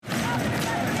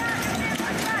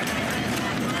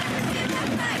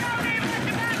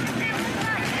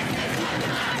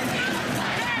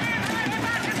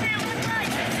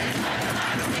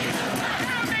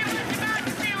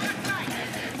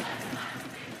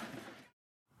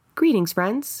Greetings,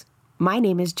 friends. My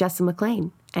name is Jessa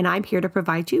McLean, and I'm here to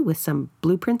provide you with some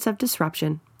blueprints of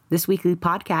disruption. This weekly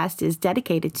podcast is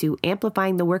dedicated to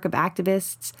amplifying the work of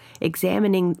activists,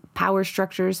 examining power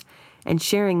structures, and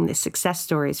sharing the success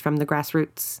stories from the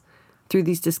grassroots. Through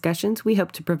these discussions, we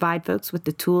hope to provide folks with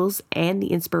the tools and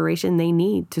the inspiration they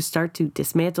need to start to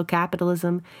dismantle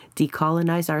capitalism,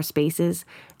 decolonize our spaces,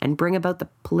 and bring about the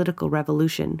political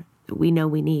revolution that we know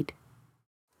we need.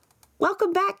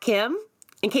 Welcome back, Kim.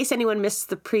 In case anyone missed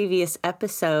the previous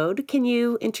episode, can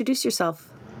you introduce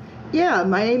yourself? Yeah,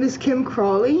 my name is Kim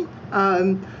Crawley.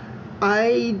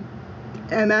 I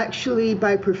am actually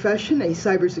by profession a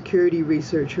cybersecurity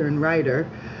researcher and writer,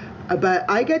 but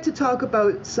I get to talk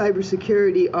about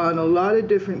cybersecurity on a lot of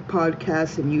different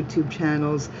podcasts and YouTube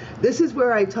channels. This is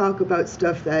where I talk about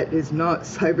stuff that is not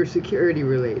cybersecurity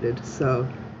related, so...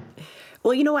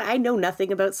 Well, you know what? I know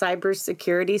nothing about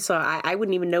cybersecurity, so I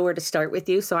wouldn't even know where to start with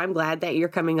you. So I'm glad that you're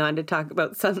coming on to talk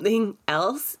about something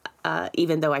else,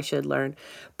 even though I should learn.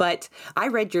 But I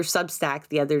read your Substack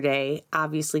the other day,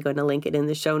 obviously going to link it in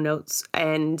the show notes,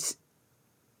 and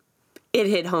it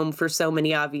hit home for so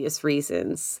many obvious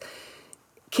reasons.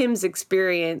 Kim's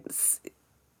experience,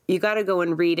 you got to go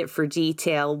and read it for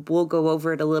detail. We'll go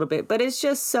over it a little bit, but it's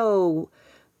just so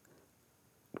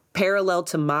parallel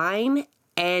to mine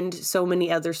and so many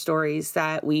other stories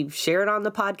that we've shared on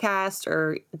the podcast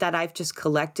or that I've just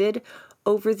collected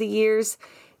over the years.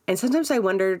 And sometimes I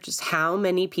wonder just how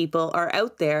many people are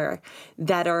out there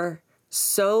that are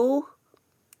so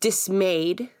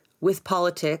dismayed with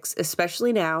politics,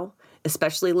 especially now,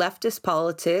 especially leftist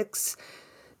politics,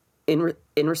 in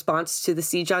response to the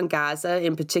siege on Gaza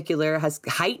in particular, has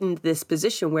heightened this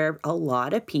position where a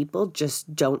lot of people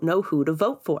just don't know who to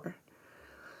vote for.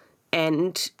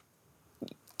 And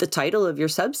the title of your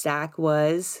Substack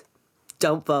was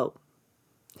Don't Vote.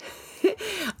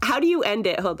 How do you end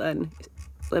it? Hold on.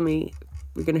 We're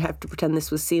going to have to pretend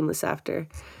this was seamless after.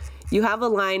 You have a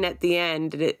line at the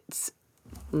end, and it's,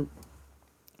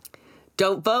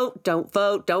 don't vote,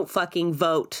 don't fucking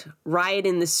vote. Riot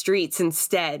in the streets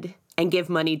instead and give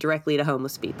money directly to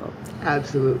homeless people.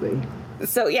 Absolutely.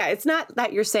 So, yeah, it's not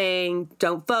that you're saying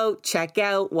don't vote, check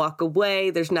out, walk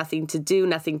away. There's nothing to do,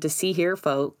 nothing to see here,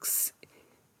 folks.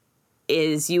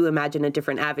 Is you imagine a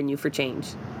different avenue for change.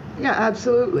 Yeah,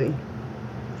 absolutely.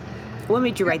 What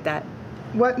made you write that?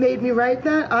 What made me write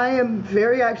that? I am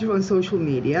very active on social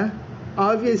media.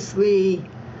 Obviously,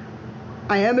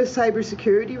 I am a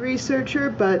cybersecurity researcher,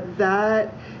 but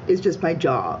that is just my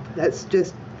job. That's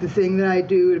just the thing that I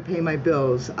do to pay my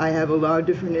bills. I have a lot of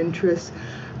different interests.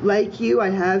 Like you,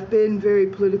 I have been very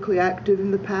politically active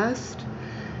in the past.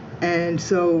 And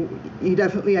so you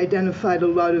definitely identified a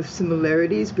lot of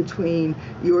similarities between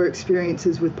your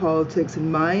experiences with politics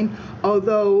and mine,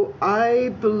 although I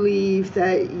believe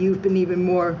that you've been even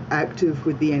more active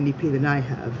with the NDP than I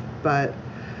have. But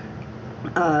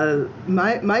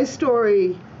my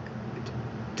story,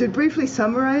 to briefly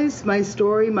summarize my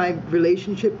story, my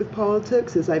relationship with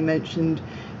politics, as I mentioned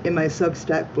in my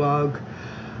Substack blog,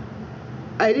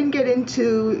 I didn't get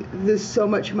into this so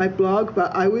much in my blog,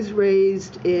 but I was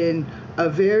raised in a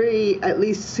very, at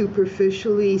least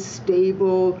superficially,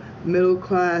 stable,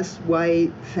 middle-class,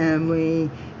 white family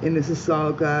in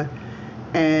Mississauga.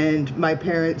 And my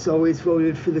parents always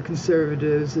voted for the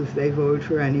Conservatives if they voted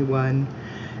for anyone.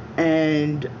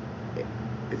 And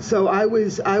so I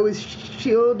was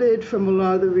shielded from a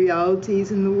lot of the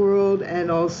realities in the world, and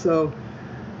also,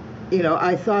 you know,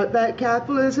 I thought that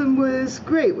capitalism was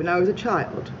great when I was a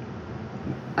child.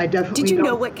 I definitely... Did you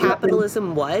know what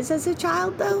capitalism was as a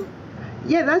child, though?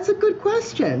 Yeah, that's a good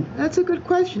question.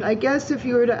 I guess if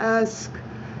you were to ask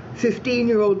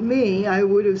 15-year-old me, I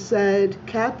would have said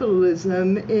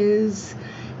capitalism is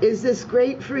this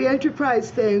great free enterprise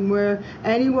thing where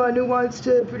anyone who wants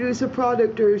to produce a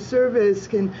product or service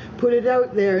can put it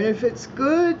out there, and if it's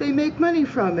good, they make money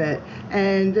from it,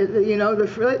 and you know,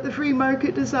 let the free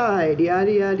market decide,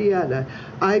 yada yada yada.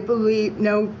 I believe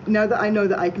now that I know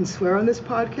that I can swear on this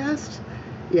podcast,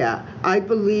 yeah, I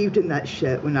believed in that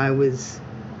shit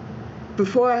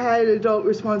before I had adult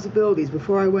responsibilities,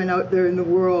 before I went out there in the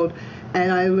world,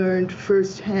 and I learned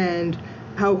firsthand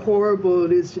how horrible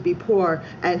it is to be poor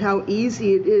and how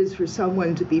easy it is for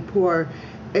someone to be poor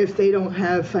if they don't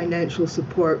have financial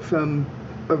support from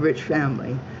a rich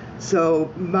family.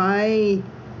 So my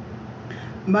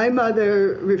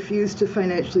mother refused to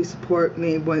financially support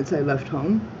me once I left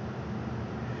home.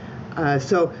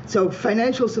 So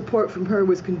financial support from her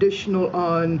was conditional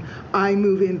on I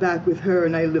move in back with her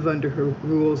and I live under her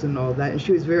rules and all that. And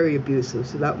she was very abusive,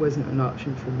 so that wasn't an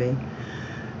option for me.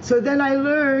 So then I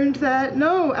learned that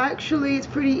no, actually, it's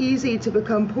pretty easy to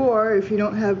become poor if you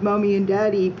don't have mommy and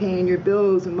daddy paying your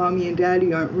bills and mommy and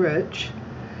daddy aren't rich.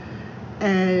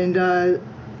 And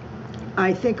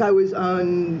I think I was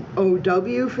on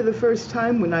OW for the first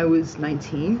time when I was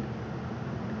 19.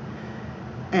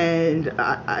 And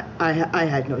I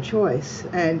had no choice.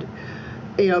 And,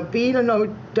 you know, being an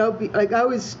OW, like I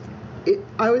was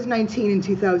 19 in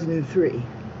 2003.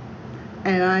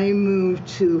 And I moved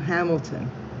to Hamilton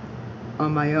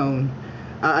on my own.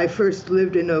 I first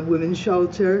lived in a women's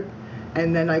shelter,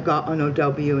 and then I got on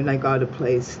OW and I got a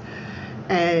place.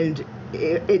 And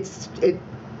it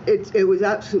was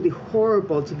absolutely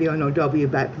horrible to be on OW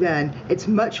back then. It's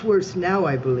much worse now,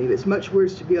 I believe. It's much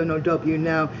worse to be on OW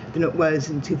now than it was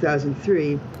in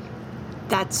 2003.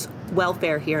 That's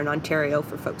welfare here in Ontario,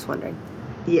 for folks wondering.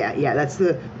 Yeah, that's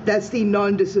the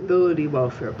non-disability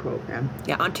welfare program.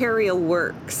 Yeah, Ontario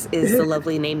Works is the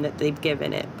lovely name that they've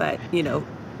given it, but, you know,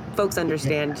 folks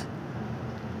understand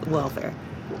welfare.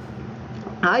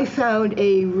 I found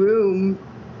a room,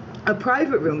 a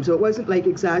private room, so it wasn't like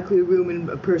exactly a room in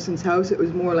a person's house. It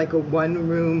was more like a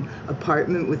one-room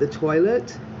apartment with a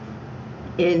toilet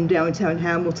in downtown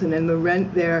Hamilton, and the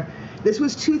rent there, this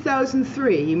was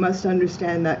 2003, you must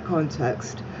understand that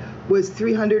context, was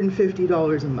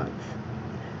 $350 a month.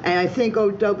 And I think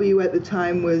OW at the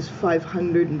time was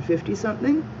 $550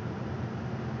 something.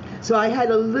 So I had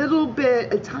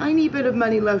a tiny bit of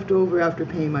money left over after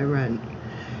paying my rent.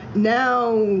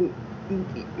 Now,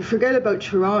 forget about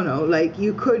Toronto, like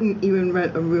you couldn't even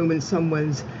rent a room in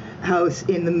someone's house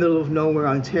in the middle of nowhere,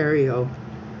 Ontario,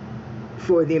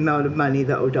 for the amount of money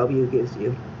that OW gives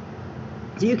you.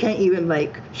 So you can't even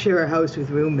like share a house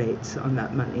with roommates on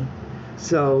that money.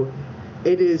 So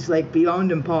it is like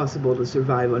beyond impossible to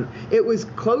survive on. It was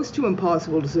close to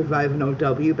impossible to survive on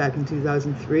OW back in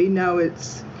 2003. Now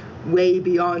it's way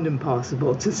beyond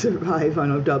impossible to survive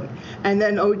on OW. And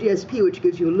then ODSP, which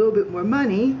gives you a little bit more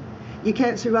money, you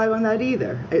can't survive on that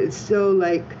either. It's still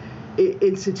like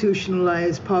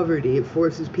institutionalized poverty. It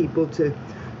forces people to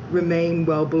remain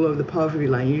well below the poverty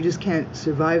line. You just can't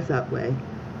survive that way.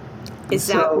 Is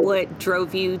that what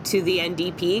drove you to the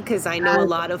NDP? Because I know a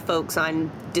lot of folks on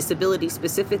disability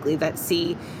specifically that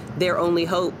see their only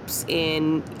hopes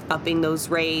in upping those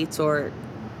rates or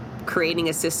creating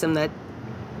a system that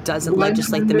doesn't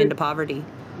legislate them into poverty.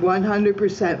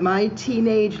 100%. My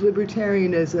teenage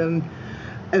libertarianism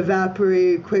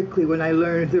evaporated quickly when I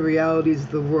learned the realities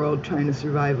of the world trying to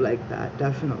survive like that,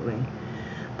 definitely.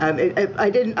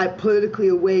 I politically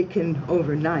awakened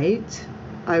overnight,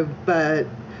 but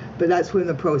that's when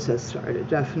the process started,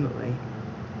 definitely.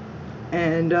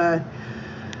 And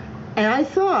I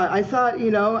thought, you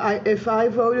know, if I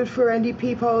voted for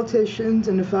NDP politicians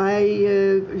and if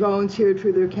I volunteered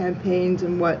for their campaigns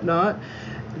and whatnot,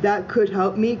 that could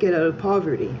help me get out of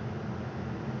poverty.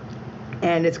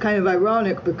 And it's kind of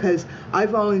ironic because I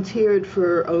volunteered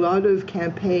for a lot of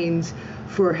campaigns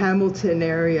for Hamilton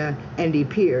area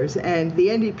NDPers, and the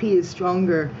NDP is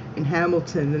stronger in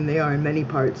Hamilton than they are in many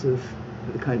parts of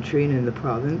the country and in the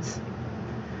province.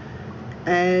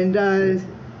 And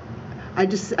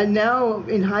now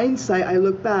in hindsight, I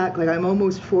look back, like I'm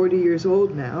almost 40 years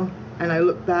old now, and I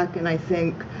look back and I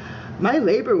think my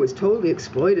labor was totally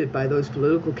exploited by those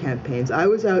political campaigns. I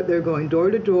was out there going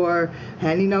door to door,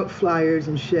 handing out flyers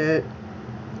and shit,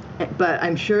 but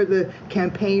I'm sure the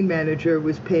campaign manager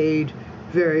was paid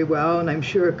very well, and I'm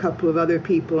sure a couple of other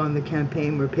people on the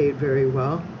campaign were paid very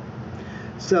well.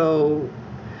 So,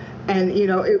 and you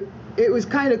know, it was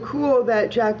kind of cool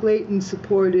that Jack Layton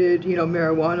supported, you know,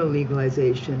 marijuana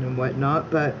legalization and whatnot,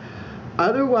 but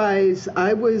otherwise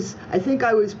I think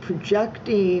I was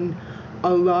projecting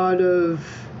a lot of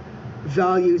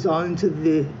values onto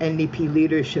the NDP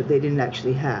leadership they didn't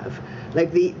actually have.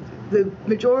 Like the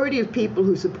majority of people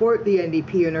who support the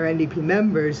NDP and are NDP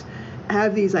members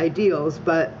have these ideals,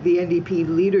 but the NDP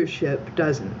leadership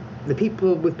doesn't. The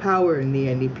people with power in the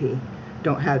NDP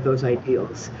don't have those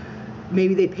ideals.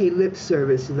 Maybe they pay lip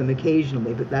service to them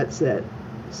occasionally, but that's it.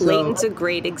 So, Layton's a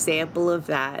great example of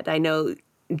that. I know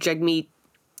Jagmeet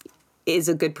is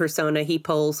a good persona. He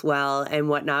polls well and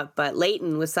whatnot, but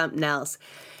Layton was something else.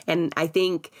 And I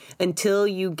think until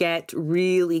you get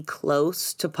really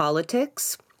close to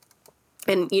politics,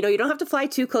 and, you know, you don't have to fly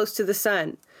too close to the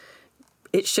sun.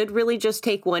 It should really just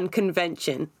take one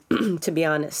convention, to be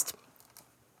honest.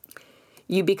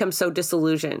 You become so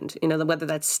disillusioned, you know, whether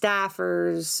that's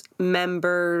staffers,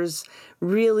 members,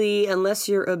 really, unless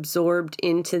you're absorbed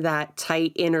into that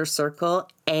tight inner circle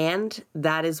and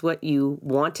that is what you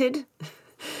wanted,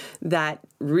 that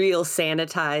real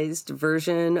sanitized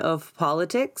version of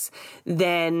politics,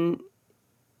 then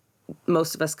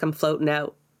most of us come floating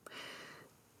out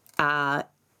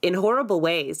in horrible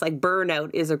ways. Like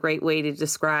burnout is a great way to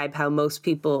describe how most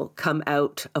people come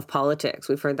out of politics.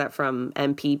 We've heard that from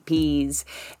MPPs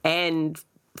and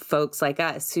folks like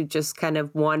us who just kind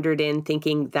of wandered in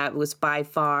thinking that was by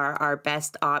far our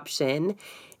best option,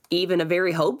 even a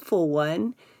very hopeful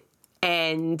one.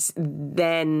 And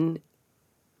then,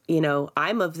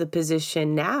 I'm of the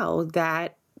position now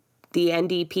that the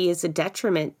NDP is a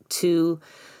detriment to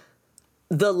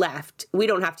the left. We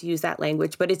don't have to use that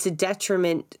language, but it's a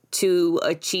detriment to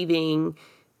achieving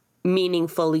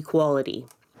meaningful equality.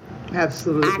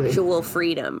 Absolutely. Actual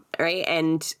freedom, right?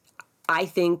 And I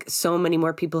think so many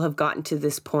more people have gotten to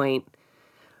this point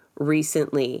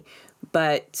recently.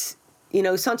 But,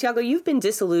 Santiago, you've been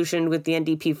disillusioned with the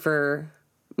NDP for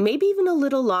maybe even a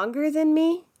little longer than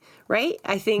me, right?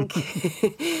 I think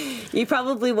you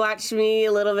probably watched me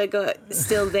a little bit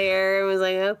still there and was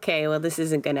like, okay, well, this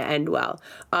isn't going to end well.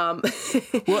 But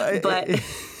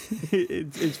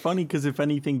it's funny because if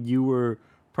anything, you were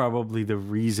probably the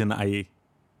reason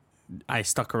I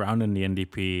stuck around in the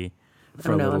NDP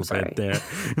for a little bit there.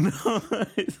 No,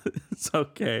 it's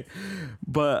okay.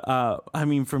 But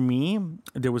for me,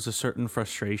 there was a certain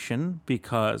frustration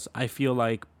because I feel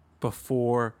like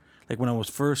before, like when I was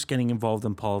first getting involved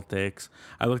in politics,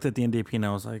 I looked at the NDP and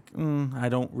I was like, I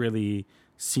don't really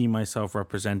see myself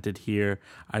represented here.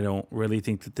 I don't really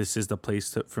think that this is the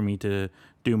place for me to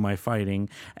do my fighting.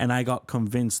 And I got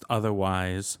convinced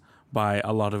otherwise by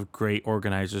a lot of great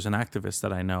organizers and activists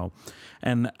that I know.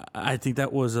 And I think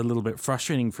that was a little bit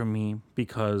frustrating for me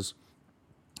because,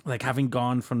 like, having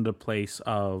gone from the place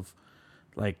of,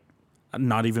 like,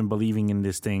 not even believing in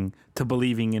this thing to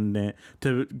believing in it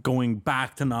to going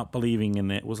back to not believing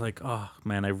in it was like, oh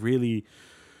man, I really,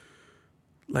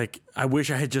 like, I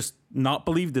wish I had just not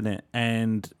believed in it.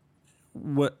 And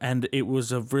it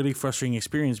was a really frustrating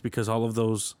experience because all of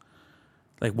those,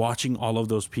 like, watching all of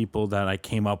those people that I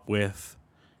came up with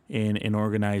in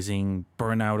organizing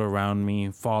burn out around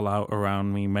me, fall out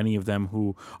around me, many of them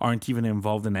who aren't even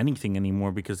involved in anything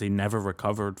anymore because they never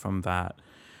recovered from that.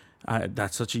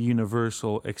 That's such a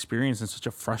universal experience and such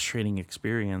a frustrating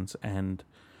experience. And,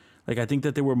 like, I think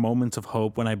that there were moments of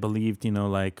hope when I believed,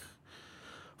 like,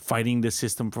 fighting the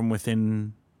system from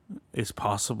within is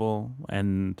possible,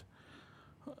 and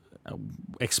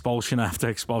expulsion after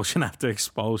expulsion after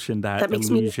expulsion, that makes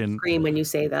illusion. Me scream when you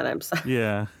say that. I'm sorry.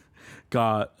 Yeah,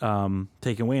 got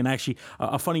taken away. And actually,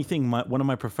 a funny thing, one of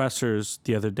my professors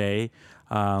the other day,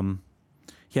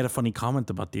 he had a funny comment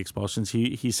about the expulsions.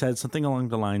 He said something along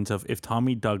the lines of, if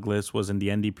Tommy Douglas was in the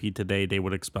NDP today, they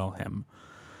would expel him.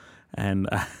 And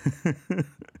I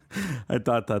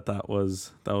thought that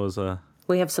was a...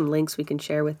 We have some links we can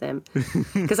share with them.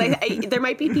 Because there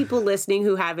might be people listening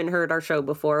who haven't heard our show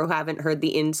before, who haven't heard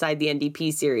the Inside the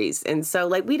NDP series. And so,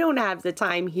 like, we don't have the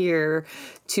time here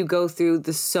to go through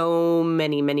the so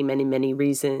many, many, many, many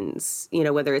reasons,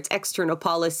 whether it's external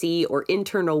policy or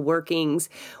internal workings,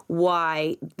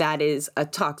 why that is a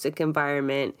toxic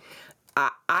environment.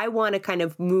 I want to kind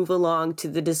of move along to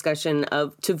the discussion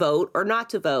of to vote or not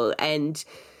to vote. And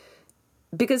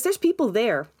because there's people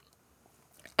there.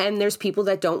 And there's people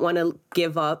that don't want to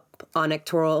give up on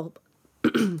electoral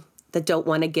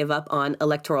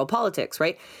politics,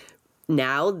 right?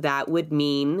 Now that would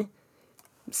mean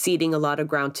ceding a lot of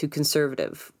ground to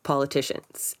conservative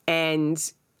politicians.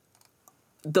 And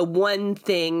the one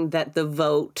thing that the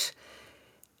vote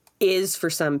is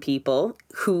for some people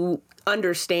who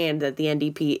understand that the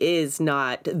NDP is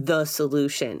not the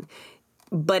solution,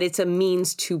 but it's a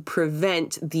means to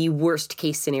prevent the worst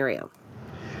case scenario.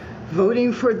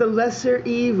 Voting for the lesser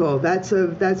evil. That's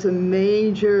a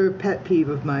major pet peeve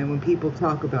of mine when people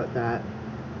talk about that.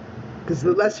 Because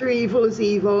the lesser evil is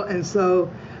evil, and so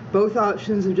both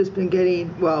options have just been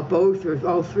getting, well, both or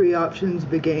all three options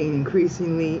have been getting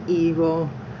increasingly evil.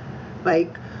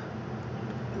 Like,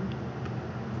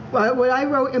 what I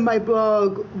wrote in my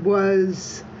blog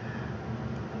was,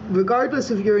 regardless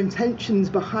of your intentions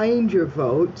behind your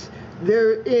vote,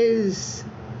 there is,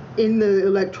 in the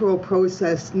electoral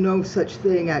process, no such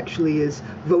thing actually as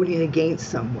voting against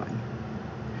someone.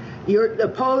 A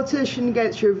politician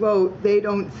gets your vote, they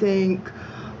don't think,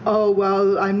 oh,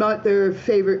 well, I'm not their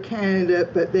favorite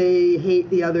candidate, but they hate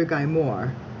the other guy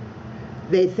more.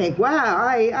 They think, wow,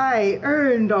 I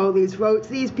earned all these votes,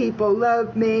 these people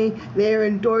love me, they're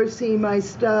endorsing my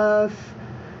stuff.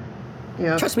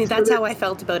 Trust me, that's how I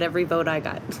felt about every vote I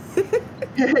got.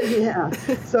 Yeah,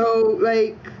 so,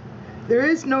 like, there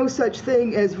is no such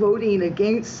thing as voting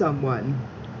against someone.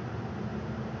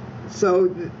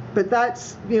 So, but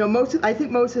that's, I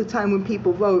think most of the time when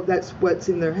people vote, that's what's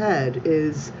in their head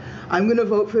is, I'm going to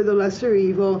vote for the lesser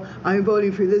evil. I'm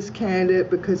voting for this candidate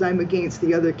because I'm against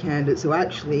the other candidate. So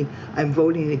actually, I'm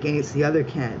voting against the other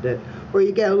candidate. Or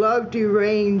you get a lot of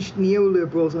deranged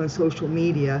neoliberals on social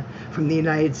media from the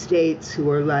United States who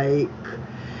are like,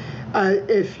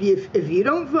 if you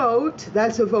don't vote,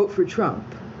 that's a vote for Trump.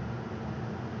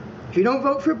 If you don't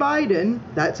vote for Biden,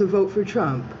 that's a vote for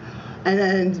Trump. And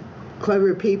then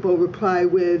clever people reply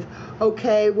with,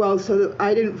 okay, well, so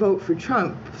I didn't vote for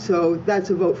Trump, so that's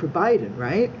a vote for Biden,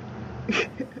 right?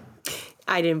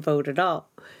 I didn't vote at all.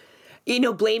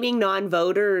 Blaming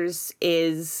non-voters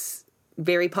is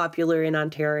very popular in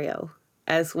Ontario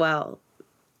as well.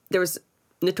 There was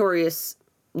notorious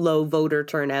low voter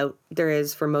turnout. There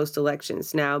is for most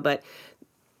elections now, but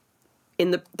in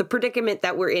the predicament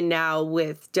that we're in now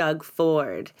with Doug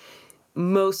Ford,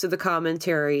 most of the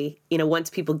commentary, once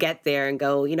people get there and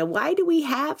go, why do we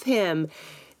have him?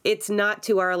 It's not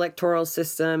to our electoral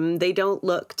system. They don't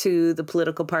look to the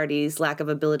political parties' lack of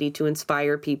ability to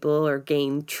inspire people or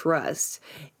gain trust.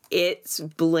 It's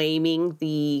blaming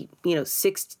the,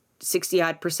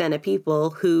 60-odd% of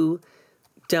people who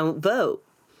don't vote.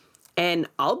 And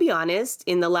I'll be honest,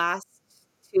 in the last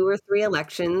 2 or 3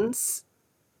 elections,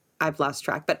 I've lost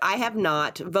track, but I have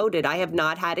not voted. I have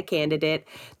not had a candidate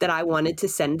that I wanted to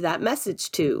send that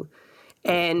message to.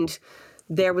 And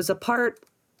there was a part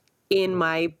in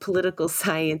my political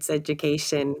science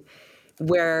education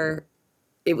where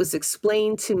it was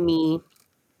explained to me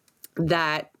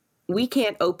that we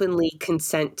can't openly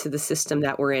consent to the system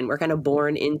that we're in. We're kind of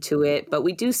born into it, but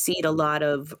we do cede a lot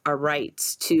of our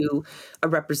rights to a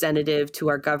representative, to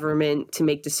our government, to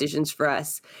make decisions for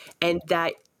us. And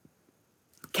that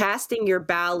casting your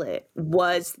ballot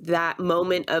was that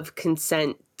moment of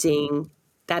consenting,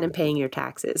 that and paying your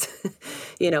taxes,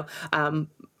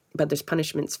 but there's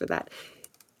punishments for that,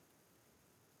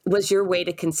 was your way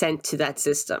to consent to that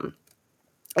system.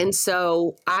 And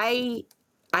so I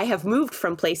have moved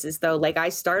from places, though, like I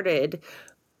started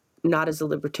not as a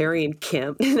libertarian,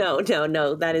 Kim. No,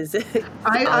 that is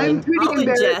I'm pretty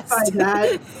embarrassed by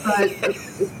that,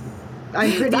 but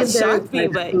I'm pretty that embarrassed shocked me,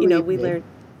 by but we learned.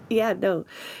 Yeah, no,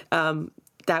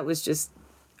 that was just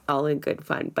all in good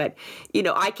fun. But,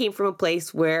 I came from a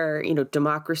place where,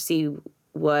 democracy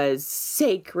was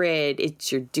sacred.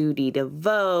 It's your duty to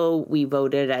vote. We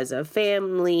voted as a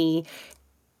family.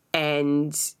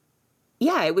 And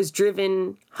yeah, it was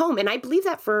driven home. And I believe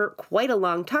that for quite a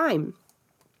long time.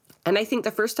 And I think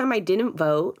the first time I didn't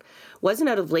vote wasn't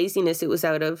out of laziness. It was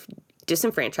out of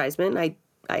disenfranchisement.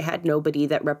 I had nobody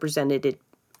that represented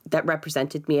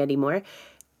me anymore.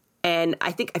 And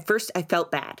I think at first I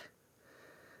felt bad.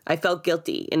 I felt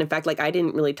guilty. And in fact, I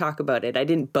didn't really talk about it. I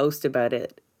didn't boast about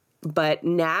it. But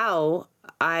now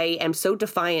I am so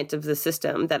defiant of the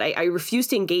system that I refuse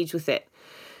to engage with it.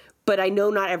 But I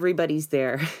know not everybody's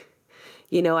there.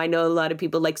 I know a lot of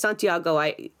people like Santiago.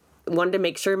 I wanted to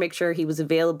make sure he was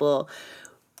available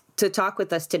to talk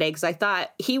with us today because I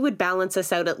thought he would balance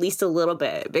us out at least a little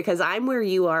bit because I'm where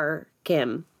you are,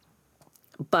 Kim.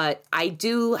 But I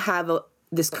do have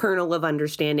this kernel of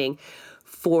understanding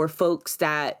for folks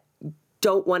that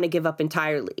don't want to give up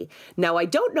entirely. Now, I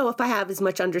don't know if I have as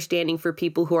much understanding for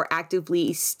people who are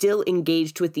actively still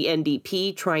engaged with the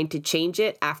NDP, trying to change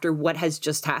it after what has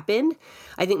just happened.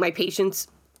 I think my patience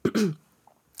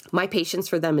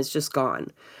for them is just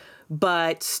gone.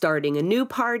 But starting a new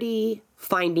party,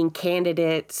 finding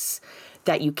candidates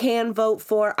that you can vote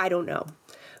for, I don't know.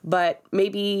 But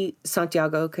maybe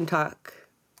Santiago can talk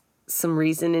some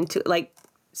reason into,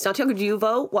 Santiago, do you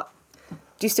vote? What?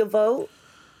 Do you still vote?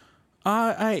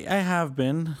 I have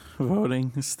been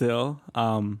voting still.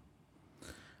 I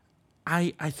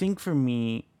think for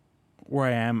me, where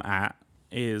I am at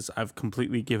is I've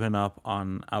completely given up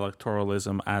on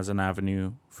electoralism as an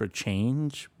avenue for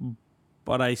change,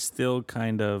 but I still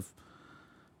kind of,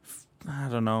 I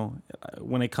don't know,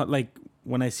 when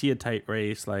when I see a tight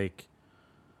race, I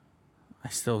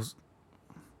still.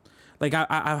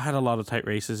 I've had a lot of tight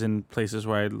races in places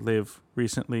where I live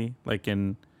recently, like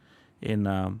in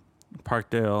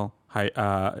Parkdale.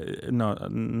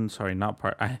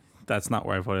 That's not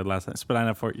where I voted last night.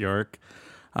 Spadina, Fort York.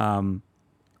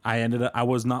 I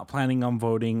was not planning on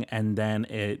voting, and then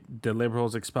the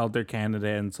Liberals expelled their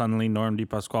candidate, and suddenly Norm Di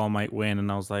Pasquale might win,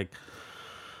 and I was like,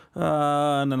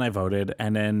 and then I voted,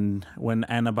 and then when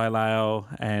Ana Bailao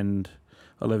and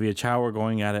Olivia Chow were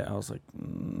going at it, I was like,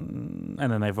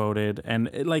 and then I voted. And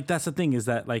that's the thing is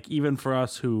that even for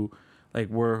us who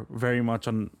we're very much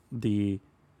on the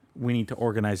we need to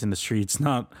organize in the streets,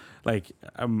 not like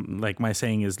my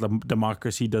saying is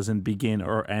democracy doesn't begin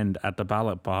or end at the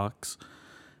ballot box.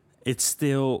 It's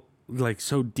still like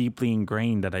so deeply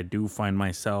ingrained that I do find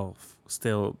myself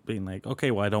still being like,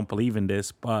 okay, well, I don't believe in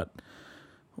this, but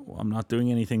I'm not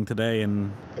doing anything today.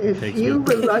 And if you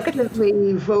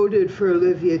reluctantly voted for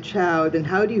Olivia Chow, then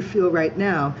how do you feel right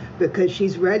now? Because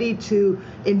she's ready to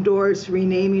endorse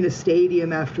renaming a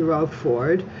stadium after Ralph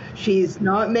Ford. She's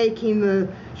not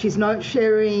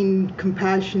sharing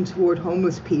compassion toward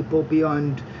homeless people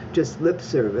beyond just lip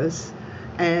service.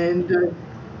 And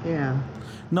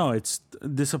No, it's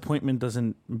disappointment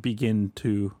doesn't begin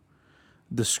to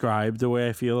describe the way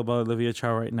I feel about Olivia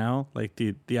Chow right now, like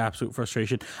the absolute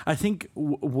frustration. I think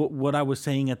what I was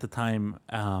saying at the time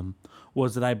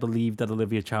was that I believed that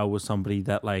Olivia Chow was somebody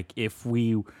that, like, if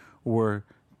we were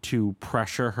to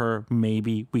pressure her,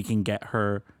 maybe we can get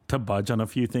her to budge on a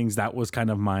few things. That was kind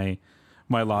of my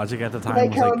logic at the time.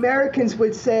 Like how Americans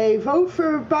would say, vote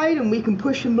for Biden, we can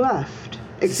push him left.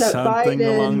 Except something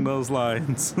Biden, along those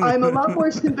lines. I'm a lot more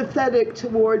sympathetic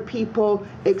toward people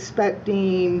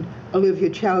expecting Olivia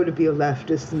Chow to be a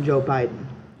leftist than Joe Biden.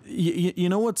 You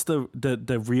know what's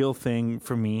the real thing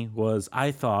for me was I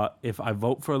thought if I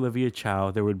vote for Olivia Chow,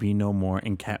 there would be no more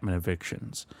encampment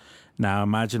evictions. Now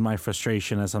imagine my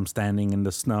frustration as I'm standing in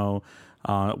the snow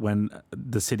when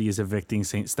the city is evicting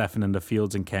St. Stephen in the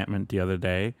Fields encampment the other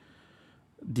day.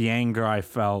 The anger I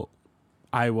felt.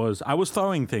 I was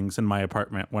throwing things in my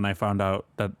apartment when I found out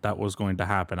that was going to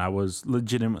happen. I was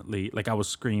legitimately, like, I was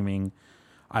screaming.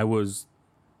 I was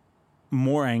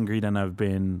more angry than I've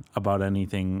been about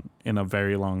anything in a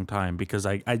very long time because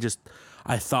I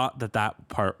thought that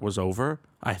part was over.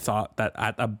 I thought that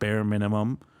at a bare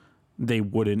minimum, they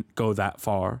wouldn't go that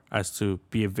far as to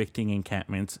be evicting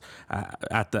encampments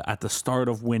at the start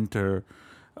of winter.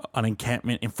 An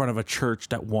encampment in front of a church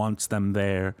that wants them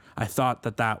there. I thought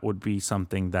that would be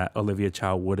something that Olivia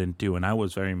Chow wouldn't do, and I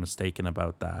was very mistaken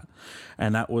about that.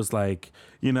 And that was like,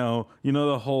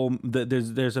 the whole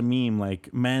there's a meme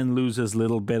like man loses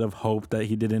little bit of hope that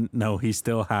he didn't know he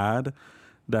still had.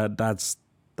 That's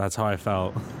how I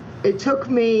felt. It took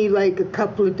me like a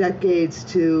couple of decades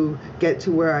to get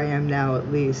to where I am now,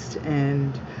 at least,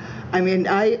 and. I mean,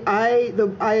 I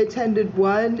attended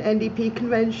one NDP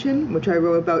convention, which I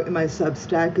wrote about in my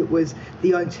Substack. It was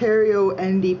the Ontario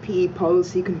NDP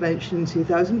Policy Convention in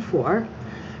 2004,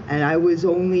 and I was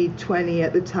only 20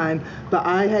 at the time. But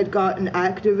I had gotten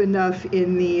active enough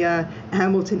in the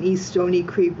Hamilton East Stony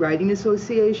Creek Riding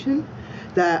Association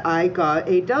that I got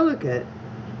a delegate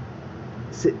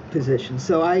position.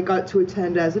 So I got to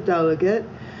attend as a delegate.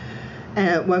 And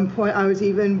at one point, I was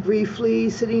even briefly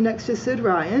sitting next to Sid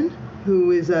Ryan,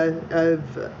 who is a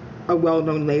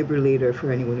well-known labor leader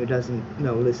for anyone who doesn't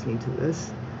know listening to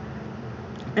this.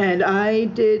 And I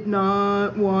didn't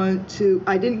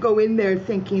go in there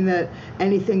thinking that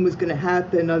anything was going to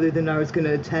happen other than I was going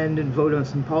to attend and vote on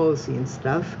some policy and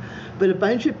stuff. But a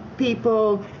bunch of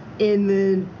people in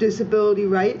the disability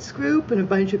rights group and a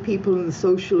bunch of people in the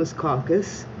Socialist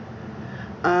Caucus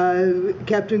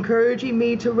kept encouraging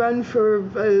me to run for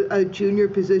a junior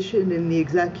position in the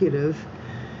executive.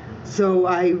 So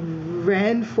I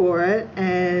ran for it,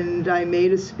 and I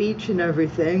made a speech and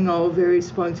everything, all very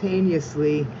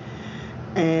spontaneously.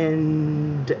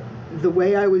 And the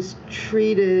way I was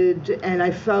treated, and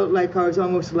I felt like I was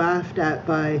almost laughed at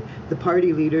by the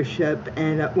party leadership.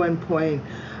 And at one point,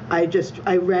 I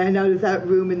ran out of that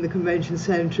room in the convention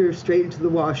center straight into the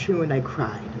washroom, and I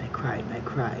cried, and I cried, and I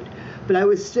cried. But I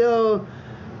was still,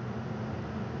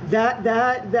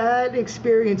 that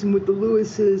experience, and with the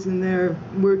Lewises and their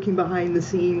working behind the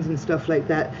scenes and stuff like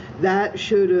that, that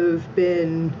should have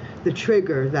been the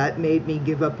trigger that made me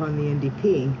give up on the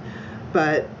NDP.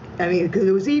 But I mean, because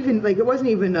it was even like, it wasn't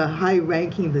even a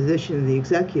high-ranking position in the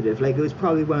executive. Like, it was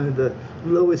probably one of the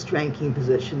lowest-ranking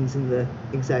positions in the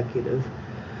executive.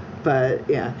 But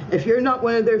yeah, if you're not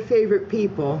one of their favorite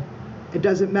people, it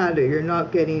doesn't matter. You're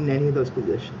not getting any of those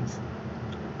positions.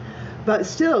 But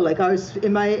still, like, I was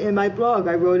in my blog,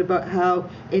 I wrote about how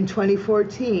in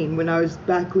 2014, when I was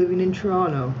back living in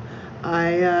Toronto,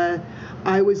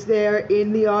 I was there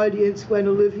in the audience when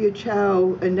Olivia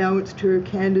Chow announced her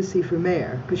candidacy for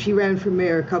mayor, because she ran for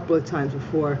mayor a couple of times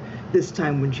before this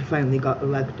time when she finally got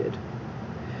elected.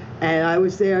 And I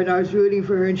was there and I was rooting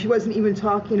for her, and she wasn't even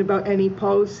talking about any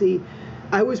policy.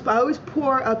 I was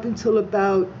poor up until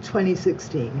about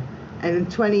 2016, and in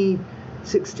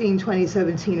 2016,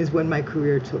 2017 is when my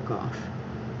career took off.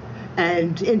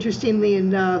 And interestingly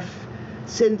enough,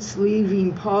 since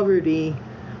leaving poverty,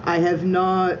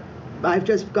 I've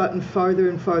just gotten farther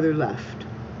and farther left.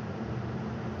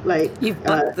 Like You've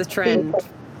bucked the trend.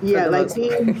 Yeah, like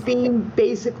being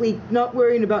basically not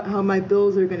worrying about how my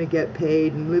bills are going to get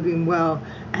paid and living well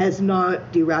has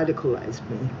not de-radicalized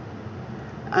me.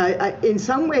 In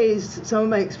some ways, some of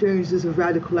my experiences have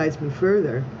radicalized me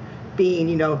further,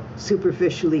 being,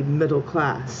 superficially middle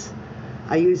class.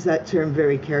 I use that term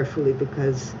very carefully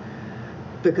because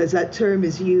that term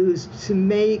is used to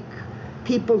make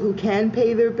people who can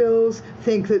pay their bills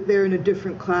think that they're in a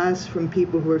different class from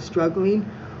people who are struggling,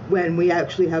 when we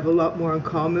actually have a lot more in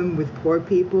common with poor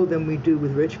people than we do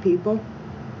with rich people.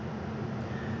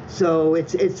 So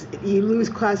it's you lose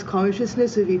class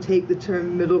consciousness if you take the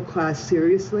term middle class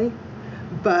seriously.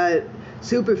 But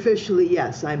superficially,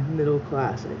 yes, I'm middle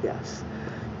class, I guess.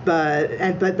 But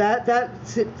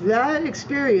that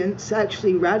experience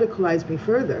actually radicalized me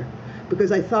further,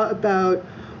 because I thought about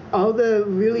all the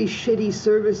really shitty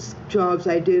service jobs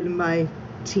I did in my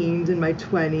teens and my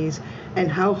 20s, and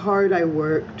how hard I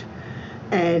worked,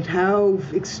 and how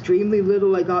extremely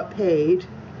little I got paid.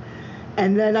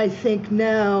 And then I think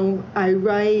now I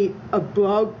write a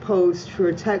blog post for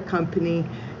a tech company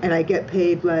and I get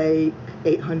paid like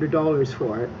 $800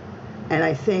 for it. And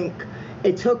I think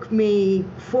it took me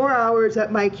 4 hours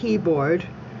at my keyboard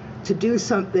to do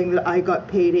something that I got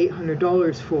paid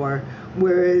 $800 for,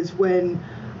 whereas when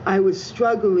I was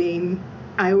struggling,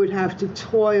 I would have to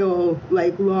toil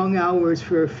like long hours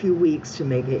for a few weeks to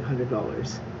make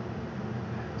 $800.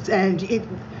 And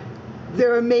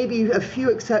there are maybe a few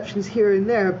exceptions here and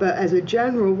there, but as a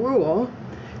general rule,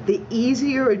 the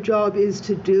easier a job is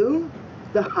to do,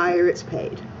 the higher it's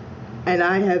paid. And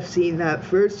I have seen that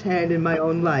firsthand in my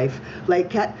own life.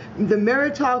 Like, the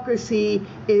meritocracy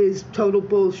is total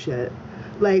bullshit.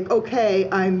 Like, okay,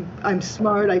 I'm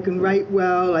smart, I can write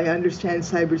well, I understand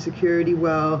cybersecurity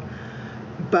well,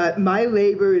 but my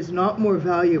labor is not more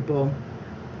valuable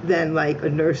than like a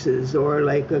nurse's or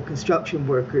like a construction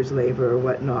worker's labor or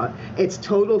whatnot. It's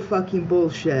total fucking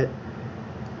bullshit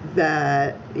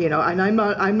that, and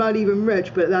I'm not even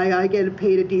rich, but I get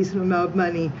paid a decent amount of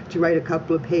money to write a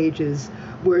couple of pages,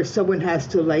 where someone has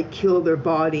to like kill their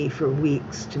body for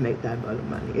weeks to make that amount of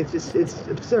money. It's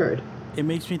absurd. It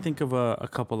makes me think of a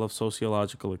couple of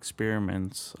sociological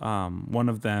experiments. One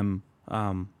of them,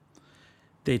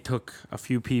 they took a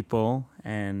few people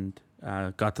and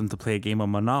got them to play a game of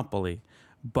Monopoly,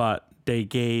 but they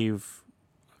gave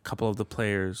a couple of the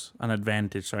players an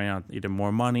advantage, starting out either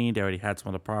more money, they already had some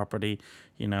of the property,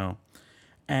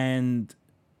 and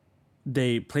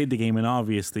they played the game, and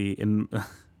obviously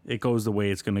it goes the way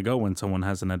it's going to go when someone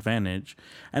has an advantage.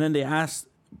 And then they asked,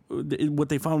 what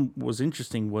they found was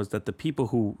interesting was that the people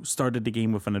who started the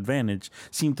game with an advantage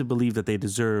seemed to believe that they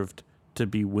deserved to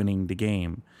be winning the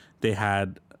game. They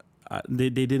had they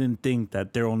didn't think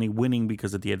that they're only winning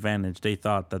because of the advantage. They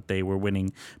thought that they were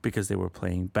winning because they were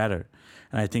playing better.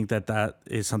 And I think that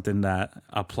is something that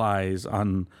applies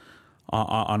on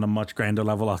a much grander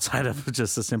level outside of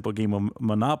just a simple game of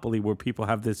Monopoly, where people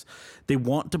have this, they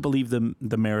want to believe the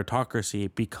meritocracy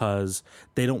because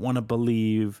they don't want to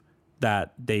believe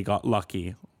that they got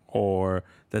lucky or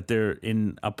that they're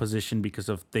in a position because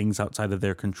of things outside of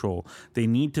their control. They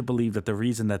need to believe that the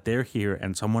reason that they're here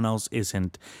and someone else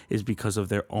isn't is because of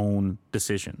their own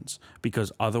decisions. Because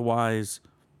otherwise,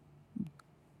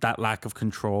 that lack of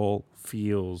control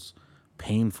feels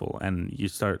painful, and you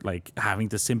start like having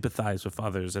to sympathize with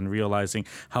others and realizing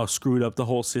how screwed up the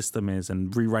whole system is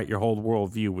and rewrite your whole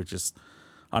worldview, which is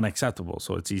unacceptable.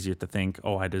 So it's easier to think,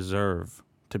 oh, I deserve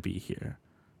to be here,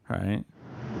 right?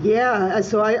 Yeah,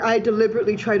 so I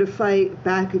deliberately try to fight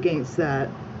back against that.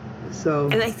 So,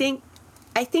 and I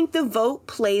think the vote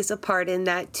plays a part in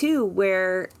that too,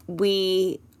 where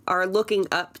we are looking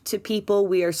up to people,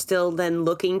 we are still then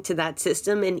looking to that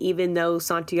system. And even though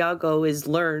Santiago is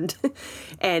learned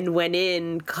and went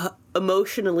in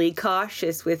emotionally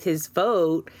cautious with his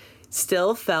vote,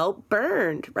 still felt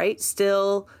burned, right?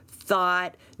 Still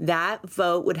thought that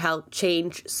vote would help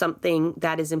change something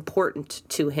that is important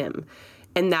to him.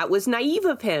 And that was naive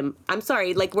of him. I'm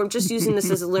sorry, like, we're just using this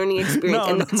as a learning experience.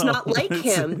 And that's not like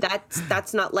him.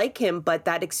 That's not like him. But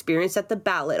that experience at the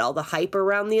ballot, all the hype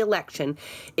around the election,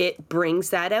 it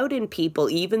brings that out in people,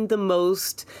 even the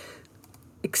most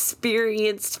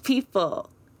experienced people.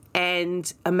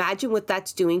 And imagine what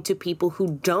that's doing to people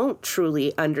who don't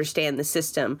truly understand the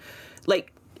system.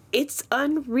 Like, it's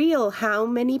unreal how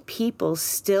many people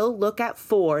still look at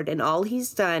Ford and all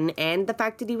he's done and the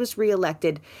fact that he was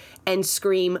reelected and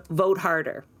scream, vote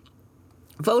harder.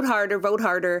 Vote harder, vote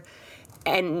harder.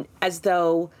 And as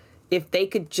though if they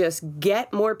could just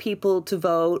get more people to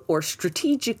vote or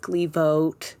strategically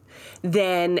vote,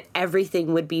 then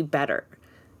everything would be better.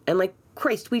 And like,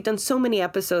 Christ, we've done so many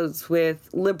episodes with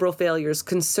liberal failures,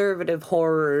 conservative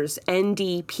horrors,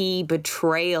 NDP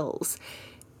betrayals,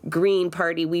 Green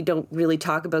Party. We don't really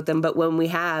talk about them, but when we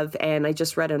have, and I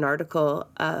just read an article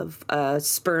of a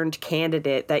spurned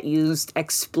candidate that used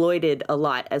exploited a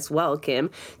lot as well,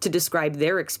 Kim, to describe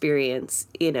their experience,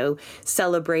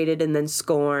 celebrated and then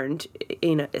scorned,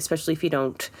 especially if you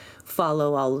don't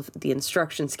follow all of the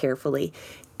instructions carefully.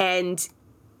 And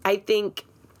I think,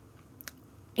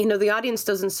 the audience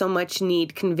doesn't so much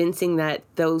need convincing that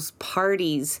those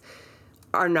parties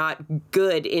are not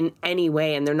good in any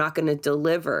way and they're not going to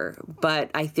deliver.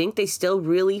 But I think they still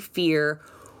really fear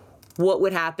what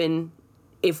would happen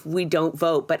if we don't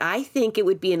vote. But I think it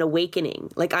would be an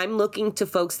awakening. Like, I'm looking to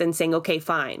folks then saying, okay,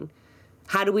 fine.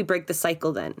 How do we break the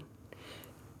cycle then?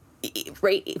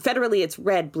 Right? Federally, it's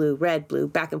red, blue,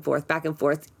 back and forth, back and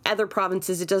forth. Other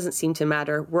provinces, it doesn't seem to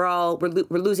matter. We're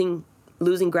losing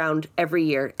ground every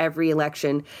year, every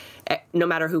election, no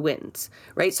matter who wins,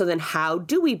 right? So then how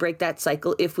do we break that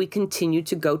cycle if we continue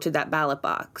to go to that ballot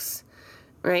box,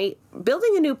 right?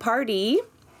 Building a new party,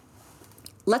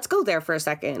 let's go there for a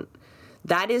second.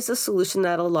 That is a solution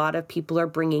that a lot of people are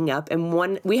bringing up. And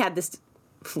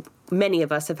many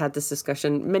of us have had this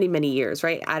discussion many, many years,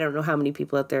 right? I don't know how many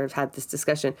people out there have had this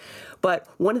discussion. But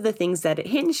one of the things that it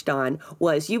hinged on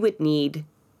was you would need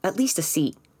at least a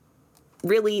seat.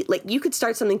 Really, like, you could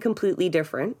start something completely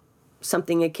different,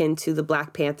 something akin to the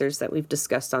Black Panthers that we've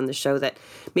discussed on the show that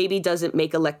maybe doesn't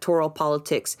make electoral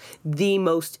politics the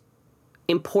most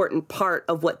important part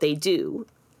of what they do.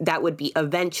 That would be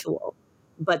eventual.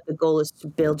 But the goal is to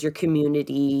build your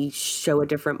community, show a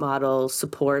different model,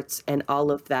 supports, and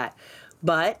all of that.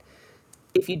 But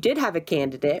if you did have a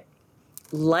candidate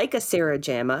like a Sarah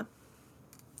Jama,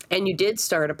 and you did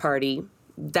start a party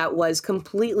that was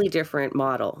completely different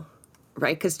model,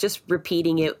 right? Because just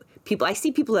repeating it, I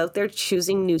see people out there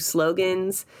choosing new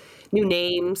slogans, new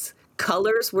names,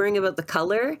 colors, worrying about the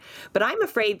color, but I'm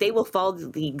afraid they will follow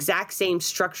the exact same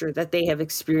structure that they have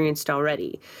experienced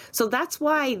already. So that's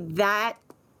why that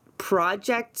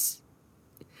project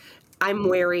I'm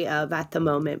wary of at the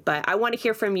moment. But I want to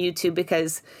hear from you too,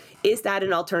 because is that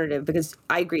an alternative? Because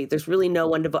I agree, there's really no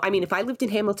one to vote. I mean, if I lived in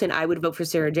Hamilton, I would vote for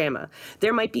Sarah Jama.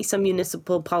 There might be some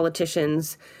municipal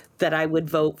politicians that I would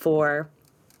vote for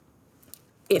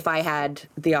if I had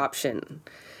the option.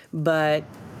 But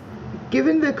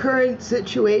given the current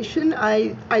situation,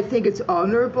 I think it's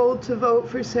honorable to vote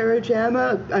for Sarah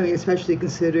Jama. I mean, especially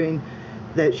considering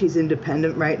that she's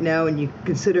independent right now, and you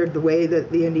consider the way that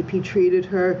the NDP treated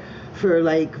her for,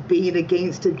 like, being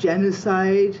against a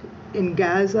genocide in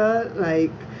Gaza,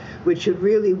 like, which should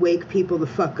really wake people the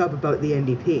fuck up about the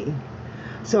NDP.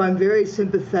 So I'm very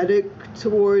sympathetic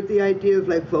toward the idea of,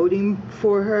 like, voting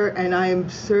for her, and I am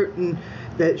certain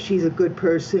that she's a good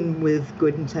person with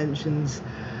good intentions.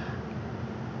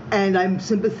 And I'm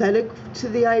sympathetic to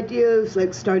the idea of,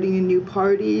 like, starting a new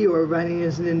party or running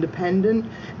as an independent.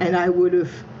 And I would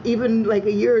have, even like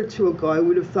a year or two ago, I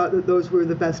would have thought that those were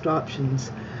the best options.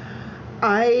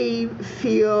 I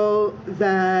feel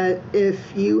that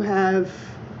if you have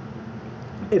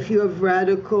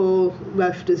radical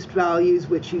leftist values,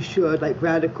 which you should, like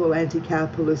radical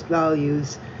anti-capitalist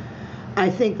values, I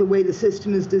think the way the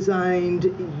system is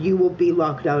designed, you will be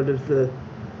locked out of the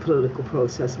political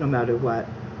process no matter what.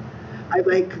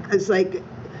 Because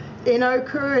in our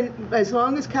current, as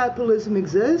long as capitalism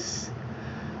exists,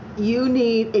 you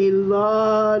need a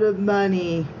lot of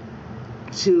money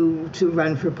to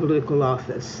run for political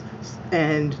office.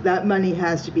 And that money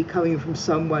has to be coming from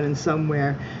someone and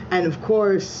somewhere. And of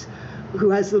course, who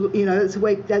has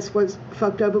that's what's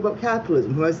fucked up about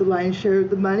capitalism. Who has the lion's share of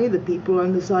the money? The people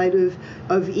on the side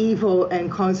of evil and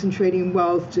concentrating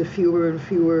wealth to fewer and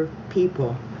fewer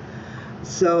people.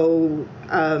 So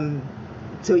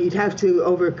you'd have to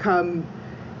overcome.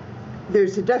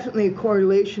 There's definitely a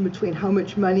correlation between how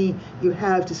much money you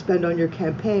have to spend on your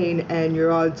campaign and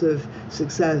your odds of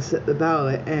success at the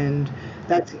ballot, and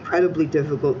that's incredibly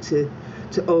difficult to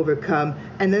overcome.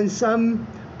 And then some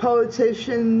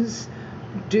politicians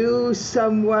do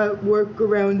somewhat work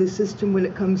around the system when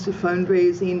it comes to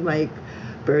fundraising, like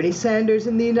Bernie Sanders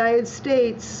in the United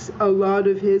States. A lot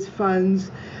of his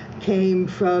funds came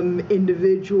from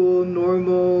individual,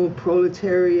 normal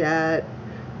proletariat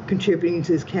contributing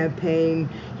to his campaign.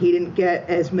 He didn't get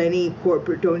as many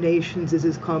corporate donations as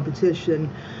his competition.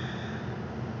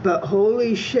 But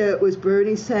holy shit, was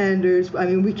Bernie Sanders. I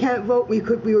mean, we can't vote. We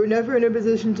were never in a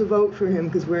position to vote for him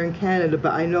because we're in Canada,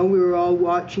 but I know we were all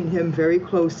watching him very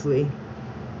closely.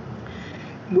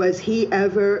 Was he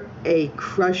ever a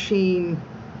crushing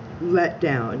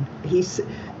letdown?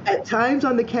 At times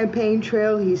on the campaign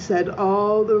trail, he said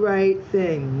all the right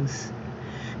things.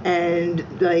 And,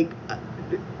 like,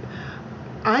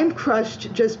 I'm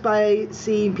crushed just by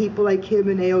seeing people like him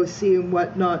and AOC and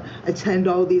whatnot attend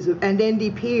all these, and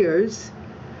NDPers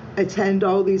attend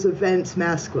all these events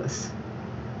maskless.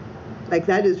 Like,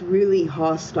 that is really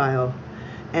hostile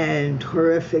and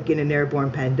horrific in an airborne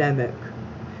pandemic.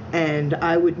 And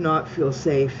I would not feel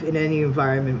safe in any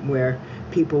environment where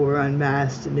people were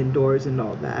unmasked and indoors and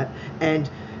all that. And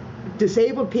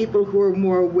disabled people who are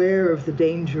more aware of the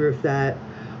danger of that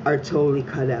are totally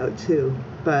cut out too.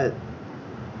 But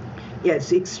yeah,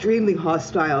 it's extremely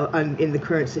hostile in the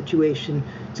current situation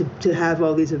to have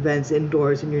all these events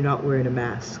indoors and you're not wearing a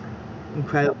mask.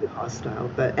 Incredibly hostile.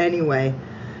 But anyway,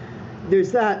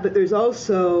 there's that, but there's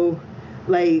also,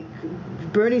 like,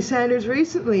 Bernie Sanders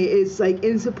recently is, like,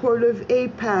 in support of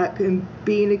AIPAC and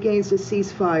being against a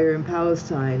ceasefire in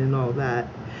Palestine and all that.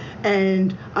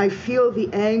 And I feel the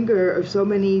anger of so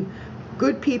many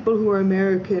good people who are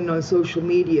American on social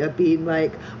media being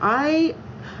like,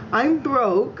 I'm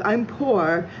broke, I'm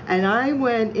poor, and I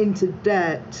went into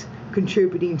debt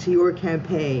contributing to your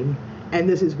campaign, and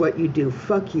this is what you do.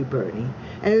 Fuck you, Bernie.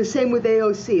 And the same with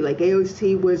AOC. Like,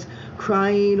 AOC was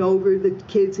crying over the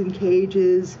kids in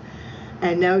cages,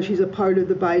 and now she's a part of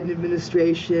the Biden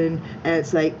administration, and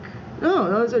it's like, no,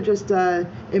 those are just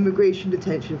immigration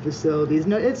detention facilities.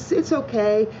 No, it's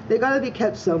okay. They gotta be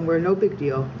kept somewhere. No big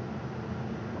deal.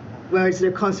 Whereas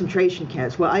they're concentration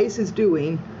camps. What ICE is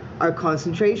doing are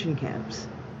concentration camps.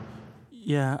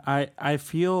 Yeah, I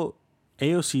feel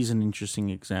AOC is an interesting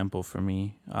example for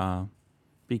me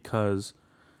because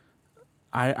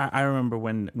I remember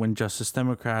when Justice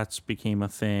Democrats became a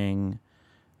thing,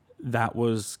 that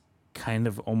was kind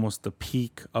of almost the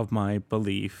peak of my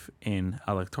belief in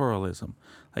electoralism.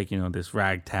 Like, you know, this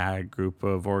ragtag group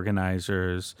of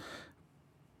organizers,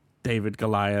 David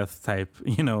Goliath type,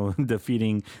 you know,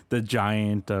 defeating the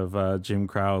giant of Jim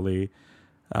Crowley.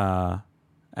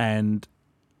 And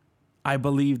I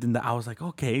believed in that. I was like,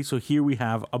 okay, so here we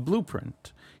have a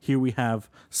blueprint. Here we have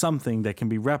something that can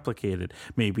be replicated.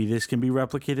 Maybe this can be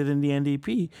replicated in the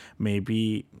NDP.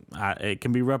 Maybe it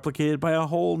can be replicated by a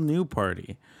whole new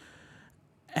party.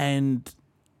 And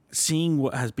seeing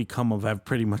what has become of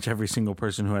pretty much every single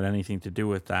person who had anything to do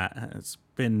with that has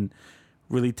been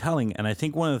really telling. And I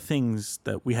think one of the things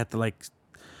that we had to, like,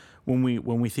 when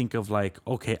we think of, like,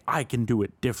 okay, I can do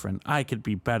it different, I could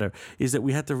be better, is that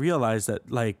we had to realize that,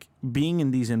 like, being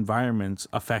in these environments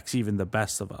affects even the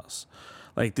best of us.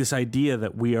 Like, this idea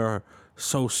that we are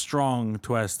so strong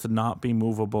to as to not be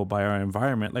movable by our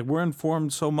environment. Like, we're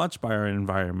informed so much by our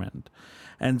environment.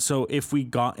 And so if we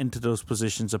got into those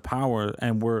positions of power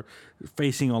and we're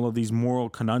facing all of these moral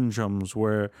conundrums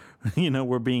where, you know,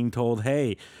 we're being told,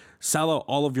 hey, sell out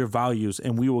all of your values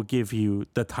and we will give you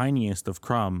the tiniest of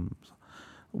crumbs.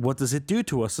 What does it do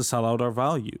to us to sell out our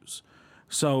values?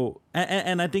 So,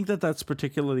 and I think that that's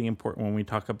particularly important when we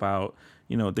talk about,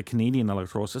 you know, the Canadian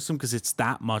electoral system, because it's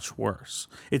that much worse.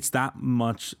 It's that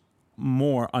much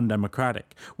more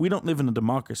undemocratic. We don't live in a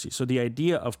democracy. So the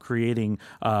idea of creating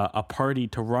a party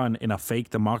to run in a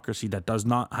fake democracy that does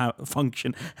not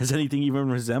function as anything even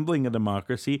resembling a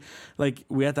democracy, like,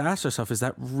 we have to ask ourselves, is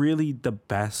that really the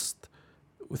best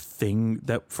thing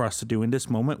that for us to do in this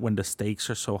moment when the stakes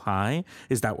are so high?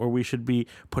 Is that where we should be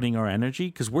putting our energy?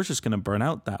 Because we're just going to burn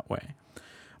out that way.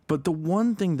 But the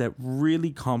one thing that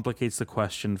really complicates the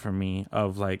question for me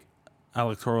of, like,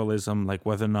 electoralism, like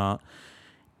whether or not,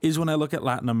 is when I look at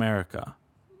Latin America,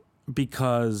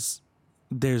 because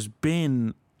there's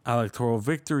been electoral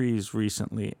victories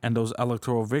recently, and those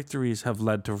electoral victories have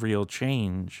led to real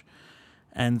change.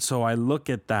 And so I look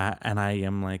at that and I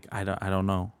am like, I don't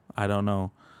know.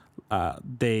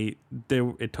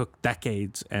 It took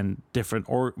decades and different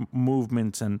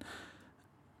movements,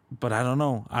 but I don't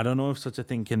know. I don't know if such a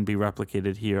thing can be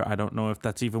replicated here. I don't know if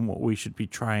that's even what we should be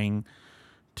trying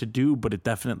to do, but it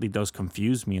definitely does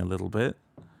confuse me a little bit.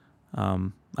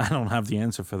 I don't have the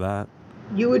answer for that.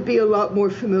 You would be a lot more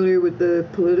familiar with the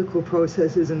political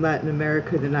processes in Latin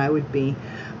America than I would be.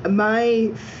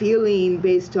 My feeling,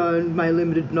 based on my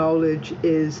limited knowledge,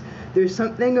 is there's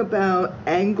something about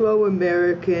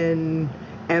Anglo-American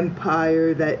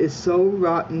empire that is so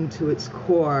rotten to its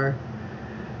core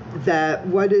that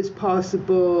what is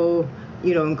possible,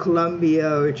 you know, in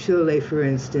Colombia or Chile, for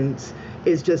instance,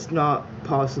 is just not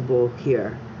possible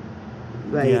here.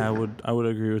 Like, yeah, I would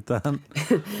agree with that.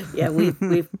 Yeah,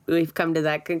 we've come to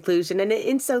that conclusion, and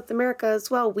in South America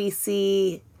as well, we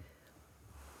see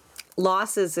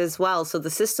losses as well. So the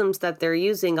systems that they're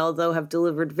using, although have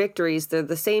delivered victories, they're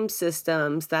the same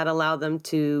systems that allow them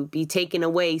to be taken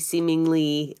away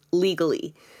seemingly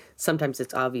legally. Sometimes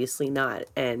it's obviously not,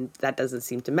 and that doesn't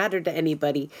seem to matter to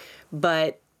anybody.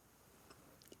 But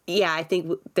yeah, I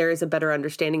think there is a better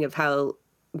understanding of how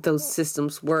those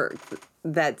systems work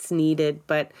that's needed.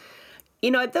 But,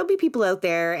 there'll be people out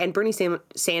there, and Bernie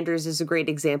Sanders is a great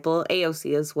example,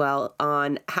 AOC as well,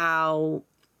 on how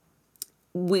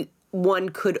one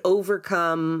could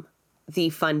overcome the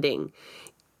funding.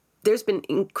 There's been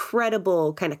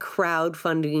incredible kind of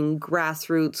crowdfunding,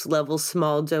 grassroots level,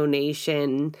 small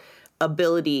donation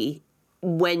ability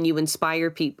when you inspire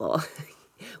people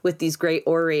with these great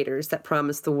orators that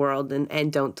promise the world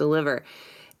and don't deliver.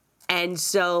 And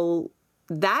so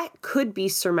that could be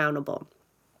surmountable.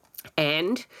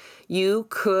 And you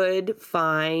could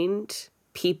find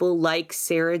people like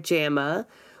Sarah Jama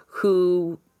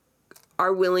who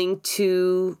are willing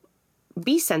to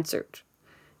be censored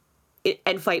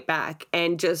and fight back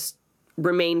and just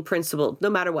remain principled no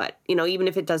matter what. Even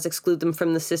if it does exclude them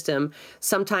from the system,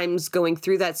 sometimes going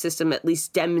through that system at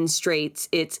least demonstrates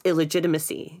its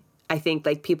illegitimacy. I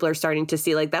think people are starting to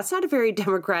see that's not a very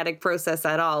democratic process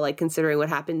at all, considering what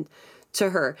happened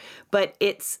to her. But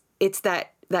it's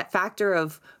that factor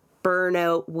of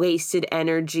burnout, wasted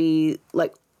energy,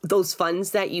 those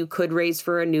funds that you could raise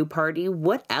for a new party.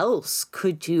 What else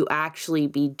could you actually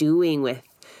be doing with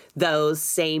those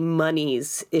same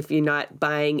monies if you're not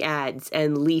buying ads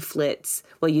and leaflets?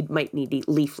 Well, you might need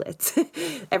leaflets.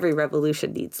 Every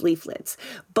revolution needs leaflets.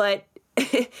 But,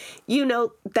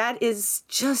 that is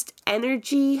just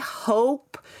energy,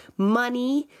 hope,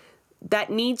 money that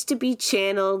needs to be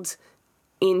channeled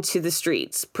into the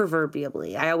streets,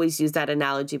 proverbially. I always use that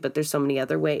analogy, but there's so many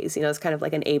other ways. It's kind of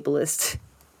like an ableist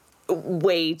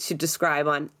way to describe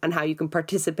on how you can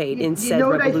participate in said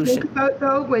revolution. What I think about,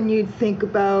 though, when you think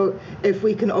about if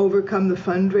we can overcome the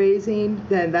fundraising,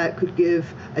 then that could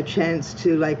give a chance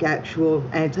to actual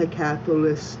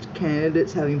anti-capitalist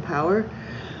candidates having power.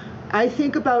 I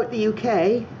think about the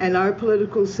UK, and our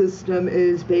political system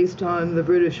is based on the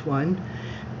British one.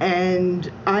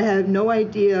 And I have no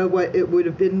idea what it would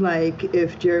have been like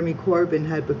if Jeremy Corbyn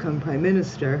had become Prime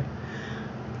Minister.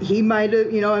 He might have,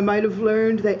 I might have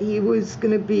learned that he was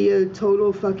going to be a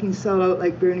total fucking sellout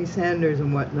like Bernie Sanders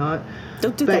and whatnot.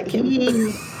 Don't do that, Kim.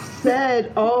 He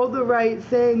said all the right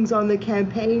things on the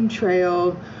campaign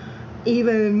trail,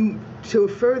 even to a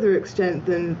further extent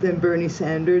than Bernie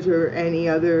Sanders or any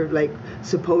other,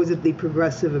 supposedly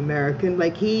progressive American.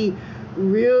 He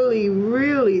really,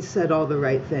 really said all the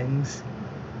right things.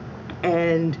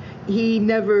 And he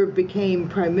never became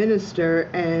Prime Minister,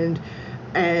 and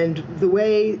the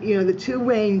way, the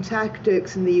two-way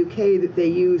tactics in the UK that they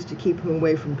use to keep him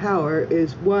away from power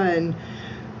is, one,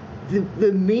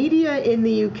 the media in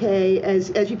the UK,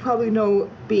 as you probably know,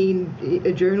 being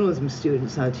a journalism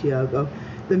student, Santiago,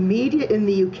 the media in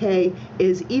the UK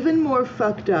is even more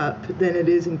fucked up than it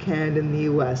is in Canada and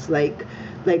the US.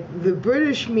 The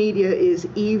British media is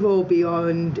evil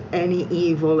beyond any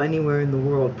evil anywhere in the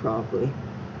world, probably.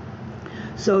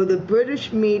 So the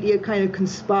British media kind of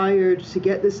conspired to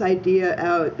get this idea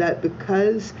out that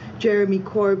because Jeremy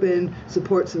Corbyn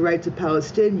supports the rights of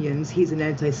Palestinians, he's an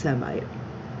anti-Semite.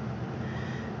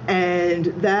 And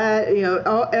that,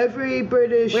 every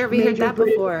British... Where have we heard that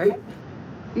before?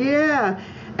 Yeah,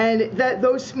 and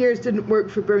those smears didn't work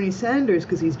for Bernie Sanders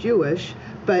because he's Jewish,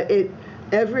 but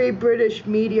every British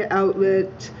media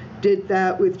outlet did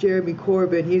that with Jeremy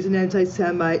Corbyn. He's an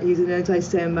anti-Semite.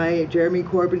 Jeremy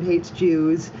Corbyn hates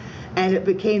Jews. And it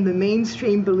became the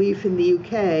mainstream belief in the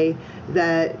UK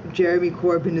that Jeremy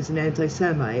Corbyn is an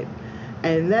anti-Semite.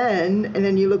 And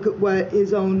then you look at what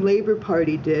his own Labour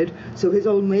Party did. So his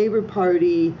own Labour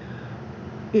Party,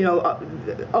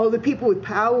 all the people with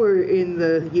power in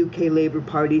the UK Labour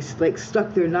Party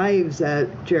stuck their knives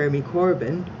at Jeremy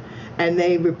Corbyn. And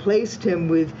they replaced him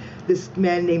with this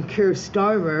man named Keir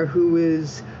Starmer, who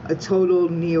is a total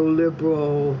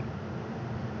neoliberal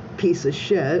piece of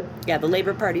shit. Yeah, the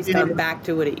Labour Party's gone back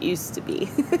to what it used to be.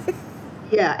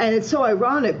 Yeah, and it's so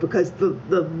ironic because the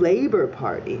Labour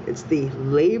Party, it's the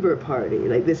Labour Party,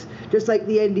 this, just like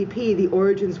the NDP, the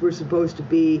origins were supposed to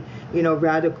be,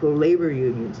 radical labor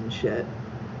unions and shit.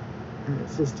 And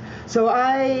it's just, so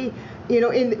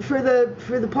for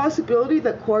the possibility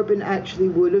that Corbyn actually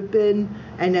would have been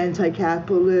an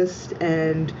anti-capitalist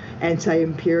and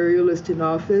anti-imperialist in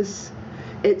office,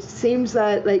 it seems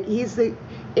that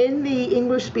in the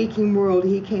English-speaking world,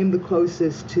 he came the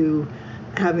closest to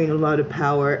having a lot of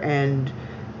power, and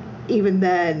even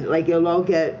then,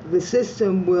 the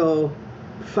system will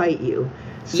fight you.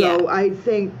 So yeah. I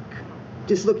think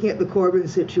just looking at the Corbyn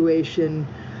situation,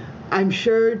 I'm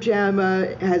sure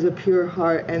Jama has a pure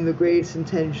heart and the greatest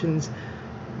intentions,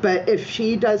 but if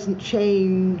she doesn't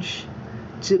change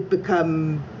to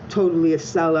become totally a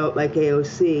sellout like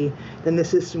AOC, then the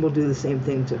system will do the same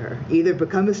thing to her. Either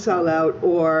become a sellout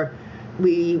or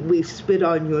we spit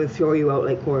on you and throw you out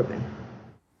like Corbyn.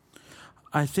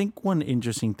 I think one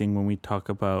interesting thing when we talk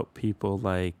about people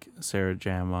like Sarah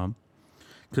Jama,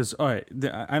 because, all right,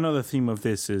 I know the theme of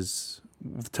this is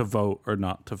to vote or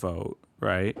not to vote,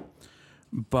 right?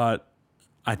 But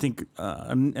I think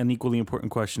an equally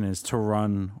important question is to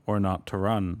run or not to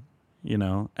run, you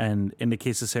know? And in the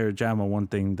case of Sarah Jama, one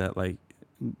thing that, like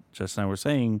Jess and I were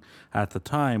saying at the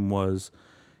time was,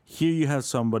 here you have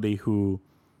somebody who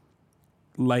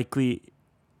likely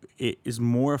is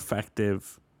more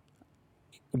effective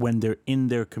when they're in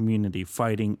their community,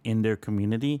 fighting in their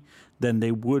community, than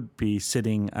they would be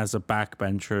sitting as a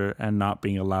backbencher and not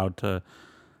being allowed to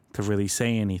really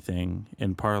say anything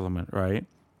in Parliament, right?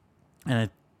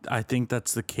 And I think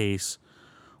that's the case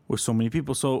with so many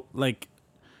people. So, like,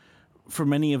 for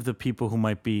many of the people who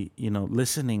might be, you know,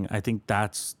 listening, I think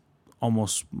that's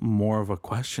almost more of a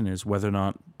question, is whether or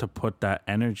not to put that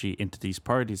energy into these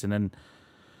parties. And then,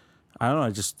 I don't know, I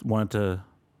just wanted to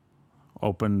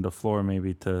open the floor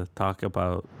maybe to talk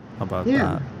about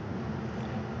that.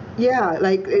 Yeah,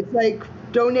 like, it's like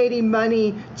donating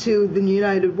money to the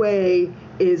United Way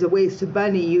is a waste of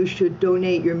money. You should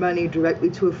donate your money directly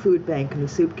to a food bank and a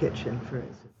soup kitchen, for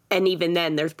instance. And even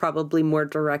then, there's probably more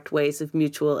direct ways of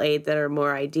mutual aid that are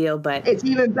more ideal, but it's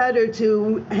even better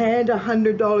to hand a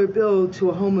 $100 bill to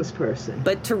a homeless person.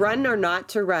 But to run or not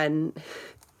to run,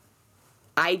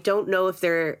 I don't know if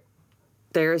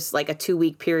there's like a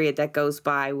 2-week period that goes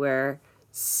by where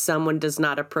someone does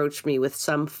not approach me with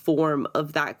some form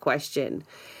of that question.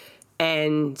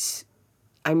 And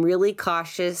I'm really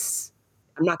cautious.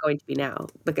 I'm not going to be now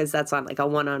because that's on like a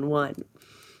one-on-one.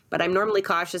 But I'm normally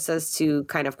cautious as to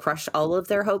kind of crush all of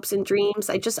their hopes and dreams.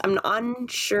 I'm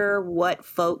unsure what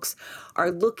folks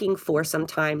are looking for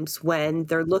sometimes when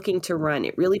they're looking to run.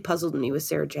 It really puzzled me with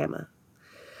Sarah Jama.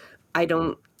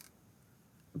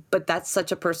 But that's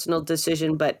such a personal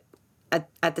decision. But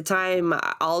at the time,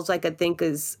 all I could think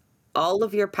is all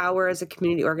of your power as a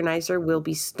community organizer will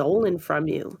be stolen from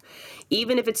you.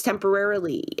 Even if it's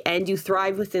temporarily and you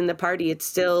thrive within the party,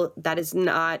 that is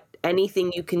not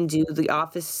anything you can do. The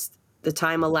office, the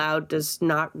time allowed does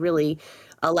not really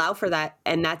allow for that.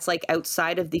 And that's like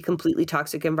outside of the completely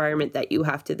toxic environment that you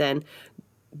have to then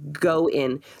go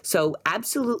in. So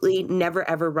absolutely never,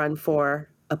 ever run for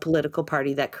a political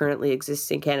party that currently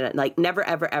exists in Canada. Like never,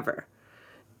 ever, ever.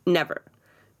 Never.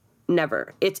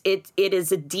 It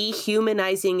is a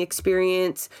dehumanizing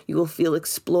experience. You will feel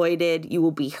exploited. You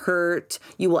will be hurt.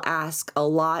 You will ask a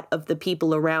lot of the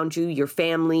people around you, your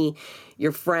family,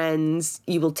 your friends.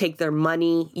 You will take their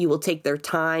money. You will take their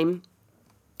time.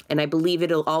 And I believe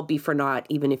it'll all be for naught,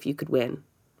 even if you could win,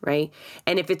 right?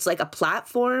 And if it's like a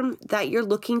platform that you're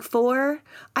looking for,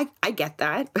 I get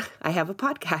that. I have a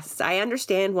podcast. I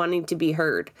understand wanting to be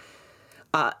heard.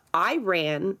 I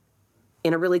ran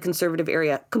in a really conservative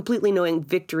area, completely knowing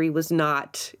victory was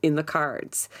not in the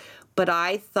cards. But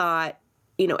I thought,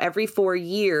 every 4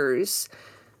 years,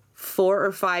 4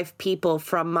 or 5 people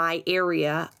from my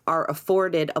area are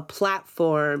afforded a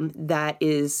platform that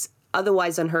is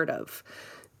otherwise unheard of.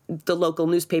 The local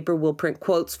newspaper will print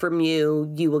quotes from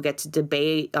you. You will get to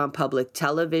debate on public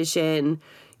television.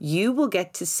 You will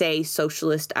get to say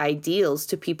socialist ideals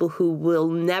to people who will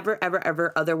never, ever,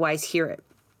 ever otherwise hear it.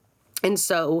 And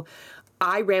so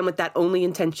I ran with that only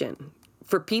intention.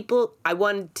 For people, I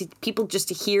wanted people just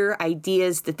to hear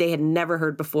ideas that they had never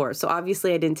heard before. So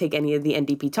obviously I didn't take any of the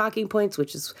NDP talking points,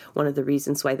 which is one of the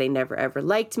reasons why they never, ever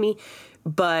liked me.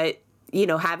 But,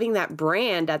 having that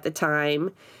brand at the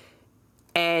time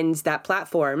and that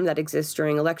platform that exists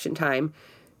during election time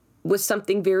was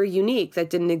something very unique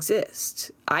that didn't exist.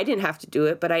 I didn't have to do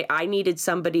it, but I needed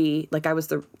somebody, like I was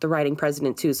the writing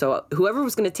president too. So whoever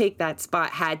was going to take that spot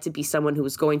had to be someone who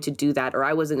was going to do that, or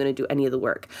I wasn't going to do any of the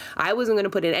work. I wasn't going to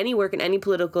put in any work in any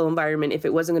political environment if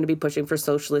it wasn't going to be pushing for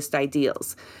socialist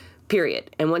ideals,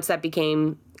 period. And once that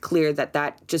became clear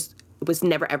that just was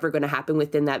never ever going to happen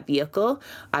within that vehicle,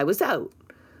 I was out,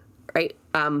 right?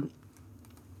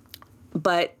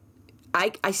 But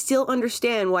I still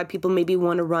understand why people maybe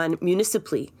want to run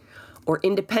municipally or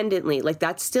independently. Like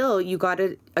that's still, you got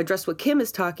to address what Kim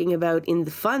is talking about in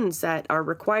the funds that are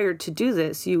required to do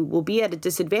this. You will be at a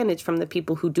disadvantage from the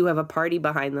people who do have a party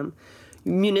behind them.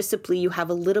 Municipally, you have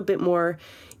a little bit more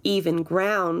even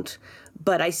ground,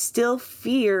 but I still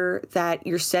fear that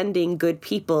you're sending good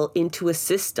people into a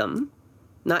system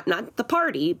not the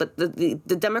party, but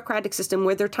the democratic system,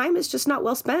 where their time is just not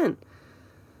well spent.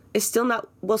 It's still not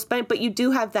well spent, but you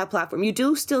do have that platform. You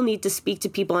do still need to speak to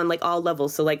people on like all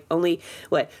levels. So like only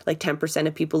 10%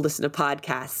 of people listen to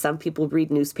podcasts. Some people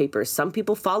read newspapers. Some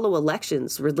people follow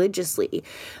elections religiously.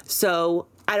 So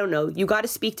I don't know. You got to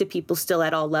speak to people still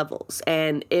at all levels.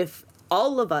 And if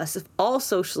all of us, if all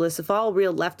socialists, if all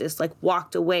real leftists like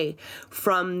walked away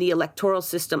from the electoral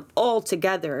system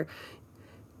altogether,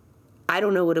 I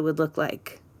don't know what it would look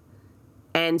like.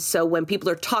 And so when people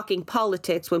are talking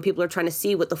politics, when people are trying to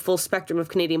see what the full spectrum of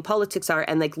Canadian politics are,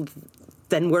 and like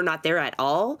then we're not there at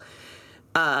all,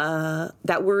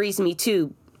 that worries me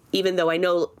too, even though I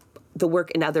know the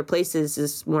work in other places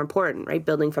is more important, right?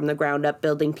 Building from the ground up,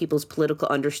 building people's political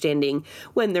understanding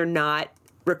when they're not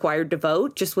required to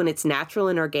vote, just when it's natural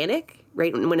and organic,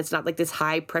 right? When it's not like this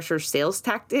high pressure sales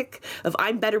tactic of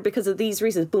I'm better because of these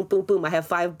reasons. Boom, boom, boom. I have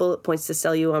 5 bullet points to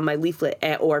sell you on my leaflet,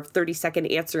 or 30-second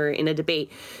answer in a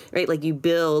debate, right? Like you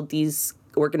build these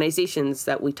organizations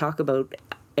that we talk about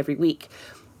every week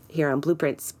here on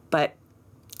Blueprints. But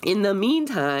in the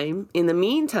meantime,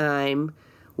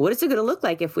 what is it going to look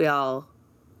like if we all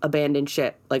abandon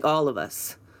ship, like all of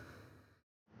us?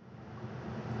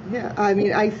 Yeah, I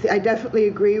mean, I definitely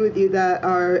agree with you that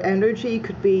our energy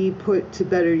could be put to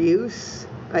better use,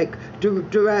 like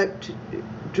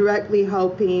directly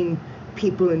helping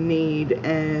people in need,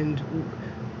 and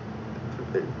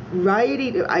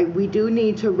rioting. We do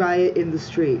need to riot in the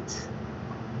streets,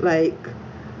 like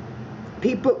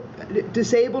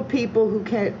disabled people who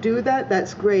can't do that.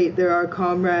 That's great. There are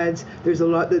comrades. There's a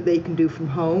lot that they can do from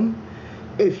home.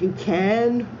 If you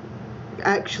can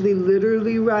actually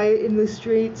literally riot in the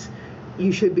streets,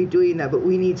 you should be doing that, but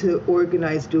we need to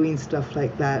organize doing stuff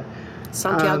like that.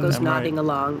 Santiago's nodding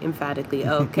along emphatically.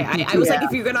 Okay, I was like,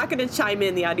 if you're not going to chime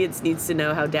in, the audience needs to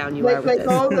know how down you are with this.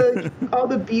 all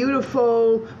the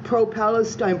beautiful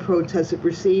pro-Palestine protests that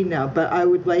we're seeing now, but I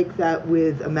would like that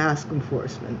with a mask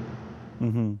enforcement.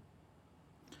 Mm-hmm.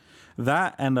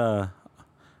 That and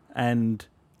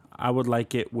I would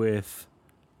like it with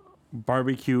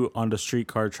barbecue on the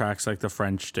streetcar tracks like the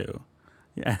French do.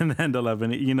 And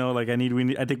 11, like I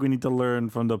think we need to learn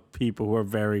from the people who are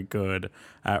very good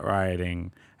at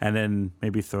rioting, and then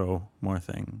maybe throw more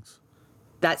things.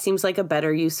 That seems like a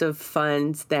better use of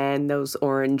funds than those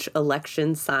orange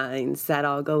election signs that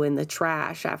all go in the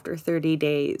trash after 30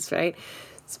 days, right?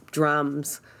 It's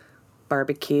drums,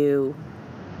 barbecue.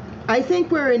 I think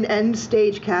we're in end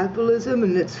stage capitalism,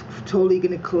 and it's totally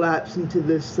going to collapse into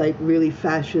this like really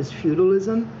fascist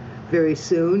feudalism very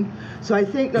soon. So I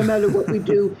think no matter what we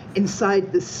do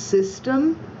inside the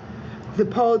system, the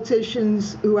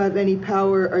politicians who have any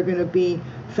power are going to be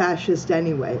fascist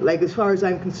anyway. Like, as far as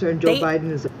I'm concerned, Joe Biden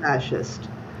is a fascist.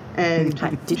 And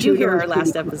did you hear our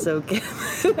last episode, Kim?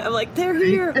 I'm like, they're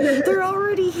here. They're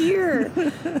already here.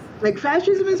 Like,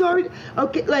 fascism is already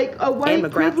okay. Like a white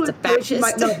privileged person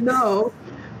might not know,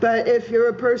 but if you're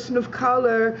a person of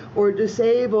color or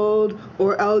disabled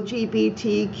or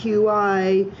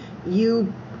LGBTQI,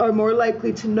 you are more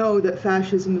likely to know that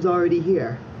fascism is already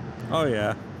here. Oh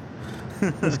yeah.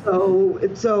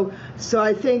 So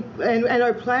I think, and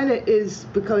our planet is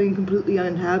becoming completely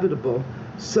uninhabitable.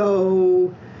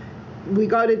 So we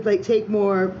got to like take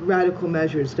more radical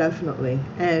measures, definitely.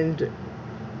 And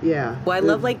yeah. Well, I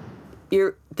love like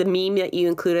the meme that you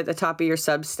include at the top of your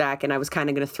Substack, and I was kind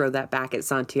of going to throw that back at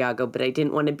Santiago, but I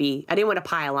didn't want to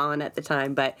pile on at the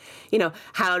time. But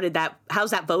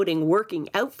how's that voting working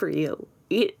out for you?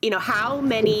 How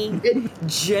many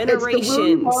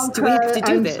generations do we have to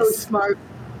do this? So smart.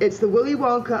 It's the Willy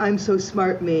Wonka "I'm so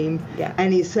smart" meme. Yeah.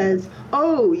 And he says,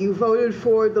 "Oh, you voted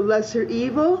for the lesser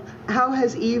evil? How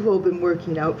has evil been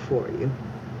working out for you?"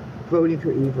 Voting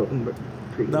for evil.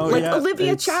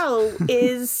 Olivia Chow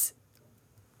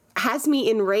has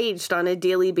me enraged on a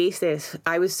daily basis.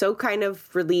 I was so kind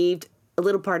of relieved. A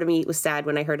little part of me was sad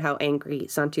when I heard how angry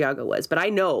Santiago was. But I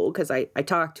know, because I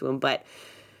talked to him. But,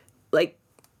 like,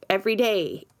 every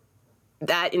day,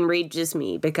 that enrages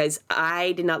me because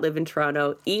I did not live in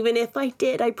Toronto. Even if I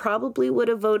did, I probably would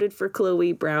have voted for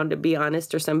Chloe Brown, to be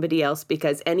honest, or somebody else,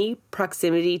 because any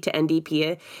proximity to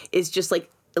NDP is just,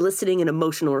 like, eliciting an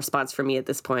emotional response from me at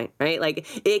this point, right? Like,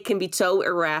 it can be so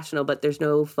irrational, but there's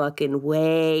no fucking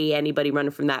way anybody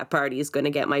running from that party is going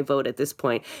to get my vote at this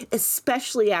point,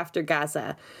 especially after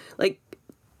Gaza. Like,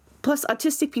 plus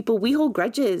autistic people, we hold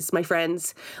grudges, my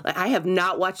friends. Like, I have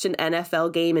not watched an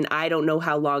NFL game in I don't know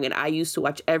how long, and I used to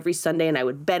watch every Sunday, and I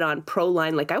would bet on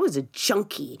Proline like I was a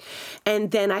junkie.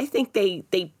 And then I think they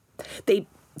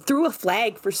threw a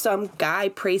flag for some guy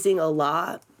praising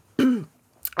Allah.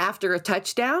 after a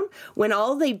touchdown when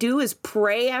all they do is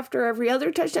pray after every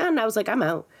other touchdown. And I was like, I'm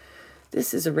out.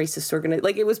 This is a racist organization.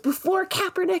 Like, it was before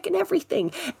Kaepernick and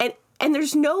everything. And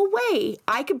there's no way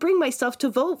I could bring myself to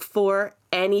vote for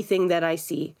anything that I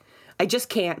see. I just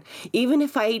can't. Even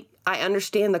if I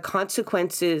understand the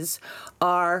consequences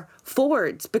are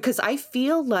forwards, because I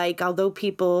feel like although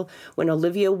people, when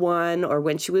Olivia won or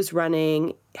when she was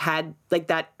running, had like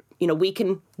that, we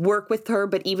can work with her,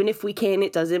 but even if we can,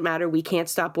 it doesn't matter. We can't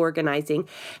stop organizing.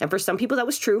 And for some people, that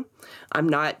was true.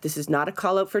 This is not a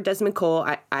call out for Desmond Cole.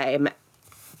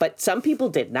 But some people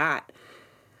did not.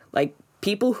 Like,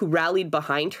 people who rallied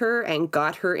behind her and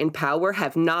got her in power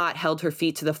have not held her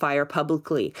feet to the fire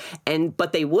publicly.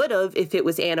 But they would have if it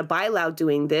was Anna Bilow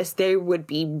doing this. There would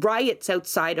be riots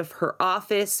outside of her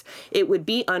office. It would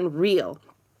be unreal,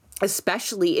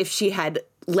 especially if she had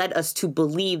led us to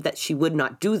believe that she would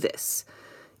not do this.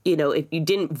 If you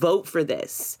didn't vote for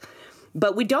this.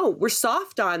 But we don't. We're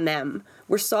soft on them.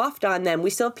 We still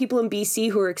have people in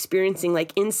BC who are experiencing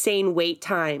like insane wait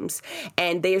times,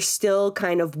 and they are still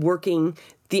kind of working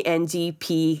the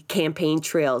NDP campaign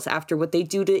trails after what they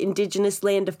do to Indigenous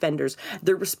land defenders,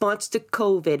 their response to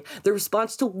COVID, their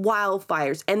response to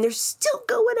wildfires, and they're still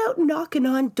going out and knocking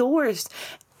on doors.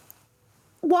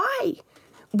 Why?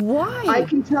 I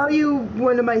can tell you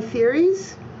one of my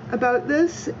theories about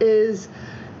this is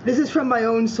from my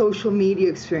own social media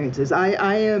experiences.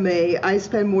 I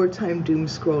spend more time doom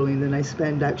scrolling than I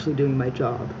spend actually doing my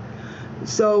job.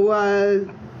 So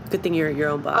good thing you're your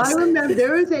own boss. I remember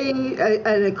there was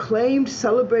an acclaimed,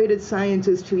 celebrated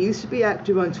scientist who used to be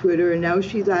active on Twitter, and now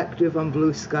she's active on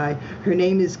Blue Sky. Her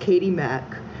name is Katie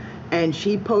Mack, and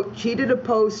she did a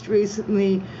post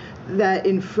recently that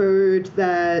inferred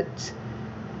that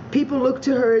people look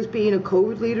to her as being a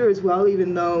COVID leader as well,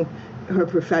 even though her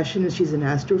profession is she's an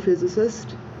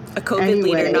astrophysicist. A COVID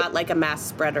leader, not like a mass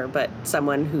spreader, but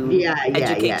someone who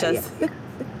educates us. Yeah.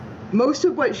 Most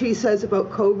of what she says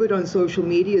about COVID on social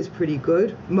media is pretty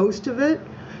good. Most of it.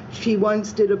 She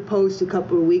once did a post a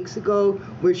couple of weeks ago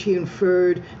where she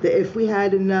inferred that if we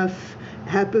had enough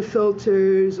HEPA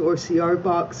filters or CR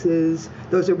boxes,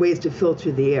 those are ways to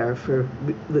filter the air for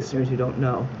listeners who don't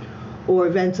know, or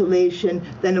ventilation,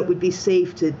 then it would be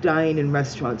safe to dine in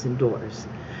restaurants indoors.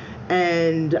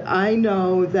 And I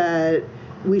know that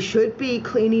we should be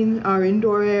cleaning our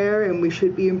indoor air and we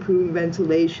should be improving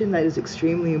ventilation. That is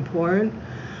extremely important.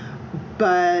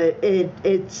 But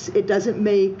it doesn't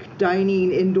make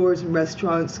dining indoors in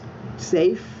restaurants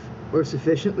safe or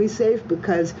sufficiently safe,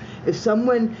 because if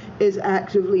someone is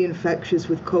actively infectious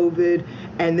with COVID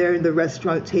and they're in the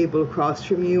restaurant table across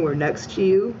from you or next to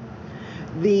you,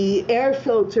 the air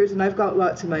filters, and I've got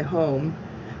lots in my home,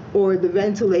 or the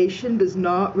ventilation does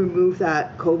not remove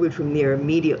that COVID from the air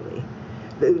immediately.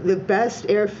 The best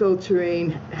air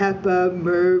filtering, HEPA,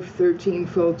 MERV 13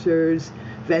 filters,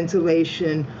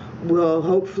 ventilation, will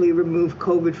hopefully remove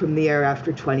COVID from the air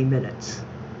after 20 minutes.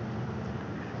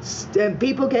 And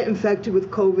people get infected with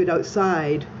COVID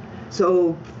outside,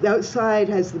 so outside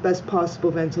has the best possible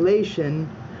ventilation.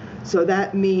 So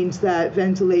that means that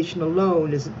ventilation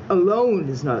alone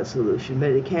is not a solution, but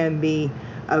it can be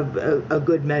a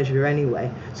good measure anyway.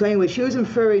 So anyway, she was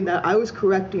inferring that I was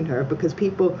correcting her because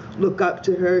people look up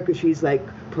to her because she's like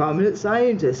prominent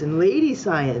scientist and lady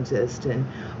scientist, and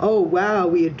oh wow,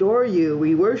 we adore you,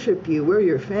 we worship you, we're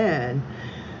your fan.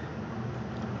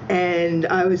 And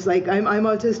I was like, I'm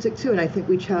autistic too, and I think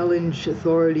we challenge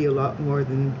authority a lot more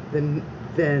than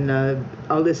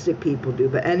autistic people do.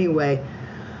 But anyway,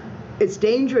 it's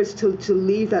dangerous to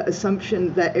leave that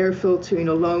assumption that air filtering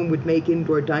alone would make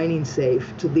indoor dining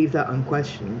safe, to leave that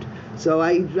unquestioned. So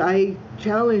I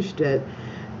challenged it,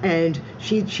 and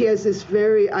she has this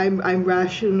very, I'm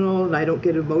rational and I don't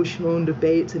get emotional in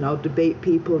debates, and I'll debate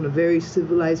people in a very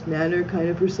civilized manner kind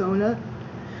of persona.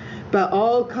 But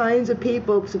all kinds of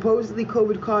people, supposedly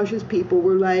COVID cautious people,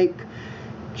 were like,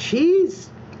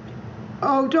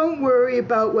 oh, don't worry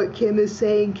about what Kim is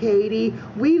saying, Katie.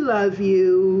 We love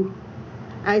you.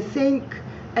 I think,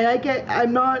 and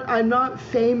I'm not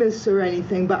famous or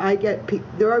anything, but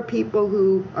there are people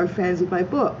who are fans of my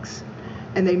books,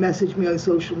 and they message me on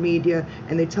social media,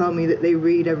 and they tell me that they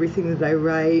read everything that I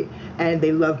write, and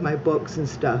they love my books and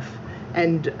stuff.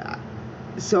 And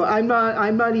so I'm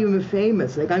not even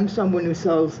famous. Like, I'm someone who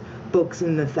sells books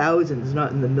in the thousands,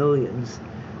 not in the millions.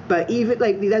 But even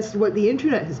that's what the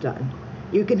internet has done.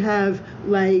 You can have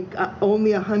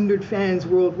only 100 fans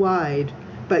worldwide,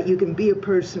 but you can be a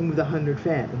person with 100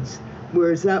 fans,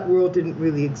 whereas that world didn't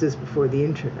really exist before the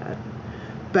internet.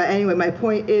 But anyway, my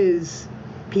point is,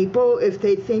 people, if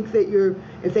they think that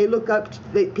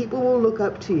people will look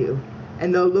up to you,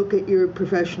 and they'll look at your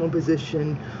professional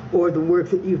position or the work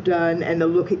that you've done, and they'll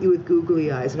look at you with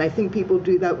googly eyes. And I think people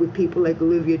do that with people like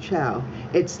Olivia Chow.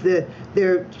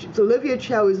 Olivia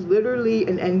Chow is literally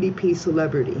an NDP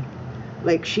celebrity.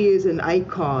 Like, she is an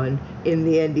icon in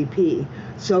the NDP.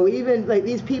 So even, like,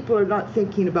 these people are not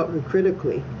thinking about her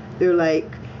critically. They're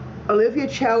like, Olivia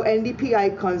Chow, NDP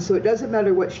icon, so it doesn't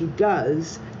matter what she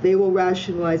does, they will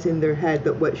rationalize in their head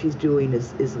that what she's doing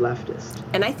is leftist.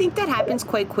 And I think that happens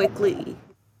quite quickly.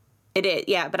 It is,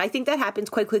 yeah, but I think that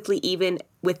happens quite quickly even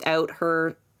without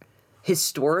her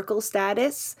historical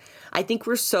status. I think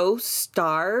we're so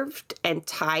starved and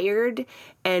tired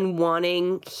and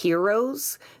wanting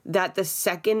heroes that the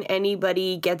second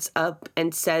anybody gets up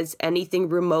and says anything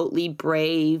remotely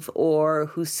brave or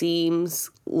who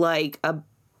seems like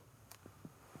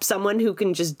someone who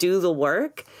can just do the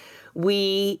work,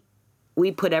 we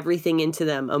put everything into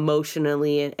them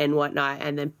emotionally and whatnot,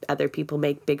 and then other people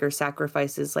make bigger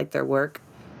sacrifices like their work.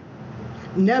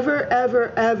 Never,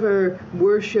 ever, ever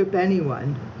worship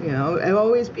anyone, and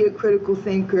always be a critical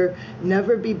thinker.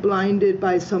 Never be blinded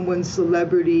by someone's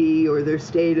celebrity or their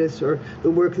status or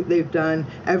the work that they've done.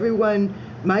 Everyone,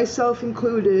 myself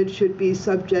included, should be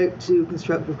subject to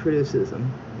constructive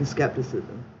criticism and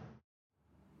skepticism.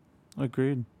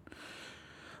 Agreed.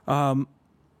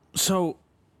 So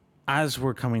as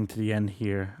we're coming to the end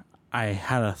here, I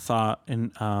had a thought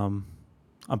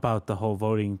about the whole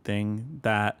voting thing,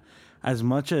 that as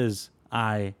much as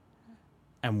I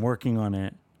am working on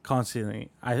it constantly,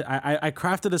 I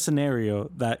crafted a scenario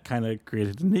that kind of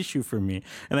created an issue for me,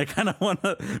 and I kind of want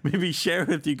to maybe share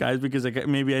with you guys, because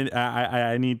maybe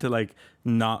I need to like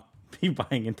not be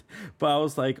buying it. But I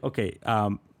was like, okay,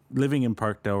 living in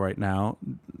Parkdale right now,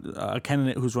 a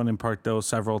candidate who's run in Parkdale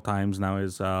several times now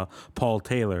is Paul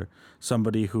Taylor,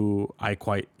 somebody who I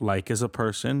quite like as a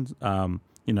person,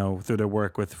 through their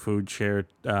work with Food Share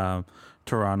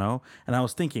Toronto. And I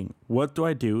was thinking, what do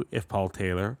I do if Paul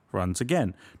Taylor runs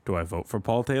again? Do I vote for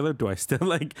Paul Taylor? Do I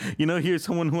still here's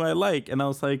someone who I like? And I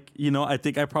was like, I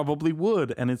think I probably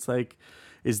would. And it's like,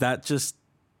 is that just,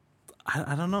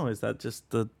 I don't know, is that just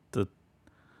the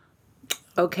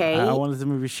Okay. I wanted to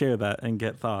maybe share that and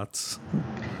get thoughts.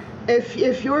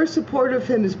 If your support of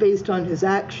him is based on his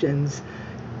actions,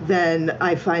 then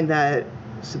I find that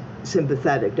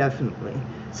sympathetic, definitely.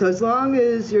 So as long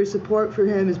as your support for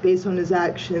him is based on his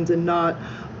actions and not,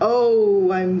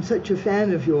 oh, I'm such a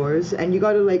fan of yours, and you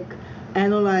got to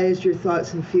analyze your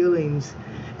thoughts and feelings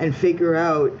and figure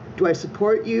out, do I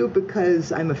support you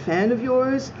because I'm a fan of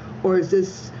yours, or is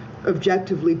this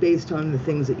objectively based on the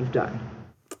things that you've done?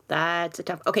 That's a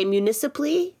tough. Okay,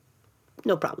 municipally,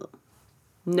 no problem.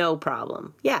 No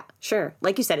problem. Yeah, sure.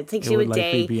 Like you said, it takes you a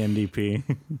day. It would likely be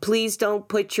NDP. Please don't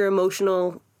put your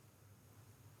emotional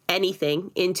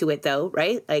anything into it, though,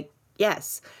 right? Like,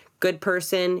 yes, good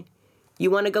person.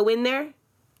 You want to go in there?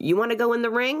 You want to go in the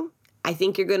ring? I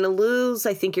think you're going to lose.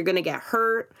 I think you're going to get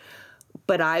hurt.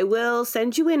 But I will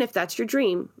send you in if that's your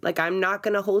dream. Like, I'm not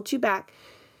going to hold you back.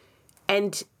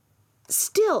 And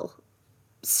still,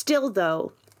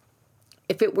 though,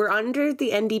 if it were under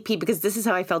the NDP, because this is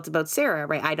how I felt about Sarah,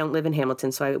 right? I don't live in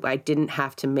Hamilton, so I didn't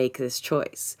have to make this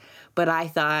choice. But I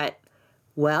thought,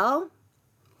 well,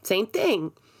 same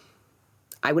thing.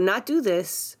 I would not do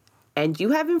this. And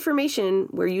you have information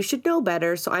where you should know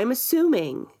better, so I'm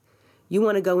assuming you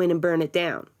want to go in and burn it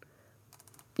down.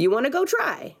 You want to go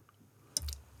try?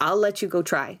 I'll let you go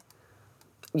try.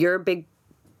 You're a big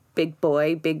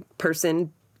boy, big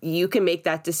person. You can make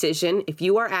that decision. If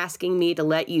you are asking me to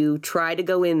let you try to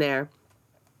go in there,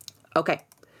 okay,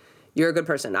 you're a good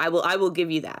person. I will give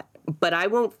you that. But I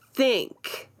won't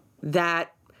think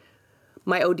that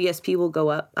my ODSP will go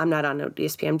up. I'm not on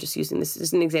ODSP. I'm just using this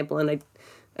as an example, and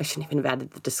I shouldn't even have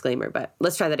added the disclaimer, but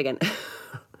let's try that again.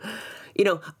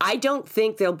 I don't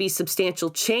think there'll be substantial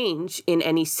change in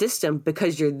any system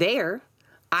because you're there.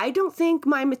 I don't think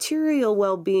my material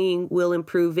well-being will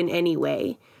improve in any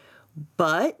way.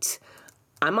 But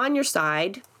I'm on your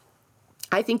side.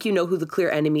 I think you know who the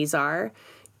clear enemies are.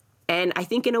 And I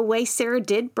think in a way, Sarah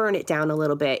did burn it down a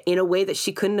little bit in a way that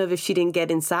she couldn't have if she didn't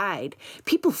get inside.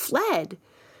 People fled.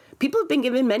 People have been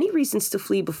given many reasons to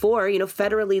flee before.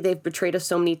 Federally, they've betrayed us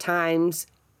so many times.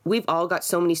 We've all got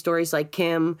so many stories like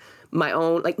Kim, my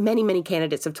own, many, many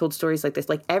candidates have told stories like this.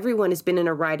 Everyone has been in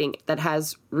a riding that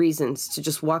has reasons to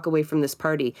just walk away from this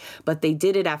party. But they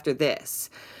did it after this.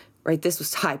 Right, this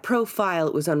was high profile.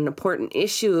 It was on an important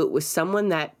issue. It was someone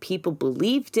that people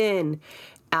believed in.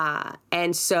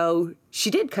 And so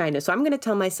she did kind of. So I'm going to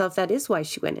tell myself that is why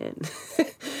she went in.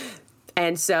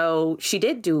 And so she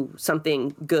did do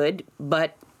something good,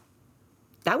 but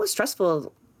that was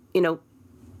stressful.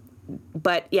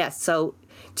 But yes, so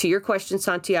to your question,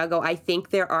 Santiago, I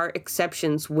think there are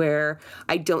exceptions where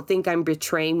I don't think I'm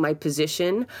betraying my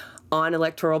position on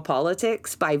electoral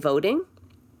politics by voting.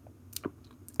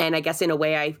 And I guess in a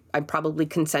way I'm probably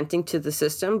consenting to the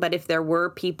system. But if there were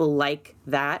people like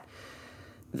that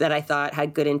I thought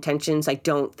had good intentions, I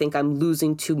don't think I'm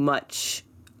losing too much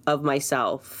of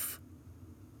myself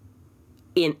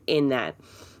in that.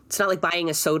 It's not like buying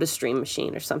a SodaStream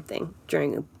machine or something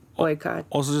during a boycott.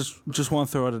 Also, just want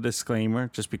to throw out a disclaimer,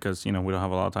 just because, we don't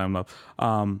have a lot of time left.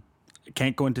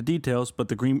 Can't go into details,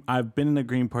 but I've been in the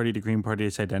Green Party. The Green Party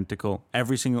is identical.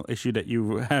 Every single issue that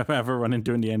you have ever run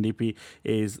into in the NDP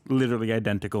is literally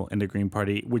identical in the Green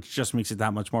Party, which just makes it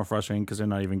that much more frustrating because they're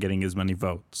not even getting as many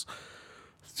votes.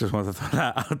 Just want to throw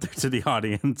that out there to the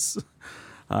audience.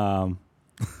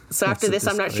 So after this,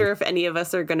 I'm not sure if any of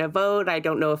us are going to vote. I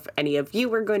don't know if any of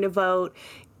you are going to vote.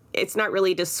 It's not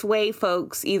really to sway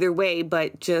folks either way,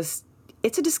 but just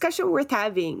it's a discussion worth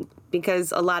having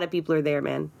because a lot of people are there,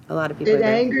 man. A lot of people are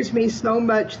there. It angers me so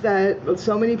much that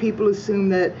so many people assume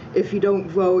that if you don't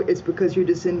vote, it's because you're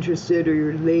disinterested or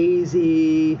you're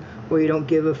lazy or you don't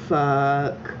give a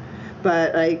fuck.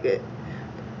 But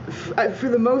for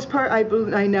the most part,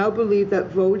 I now believe that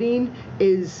voting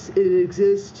it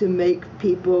exists to make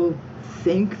people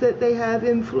think that they have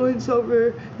influence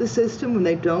over the system when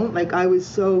they don't. Like, I was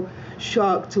so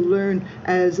shocked to learn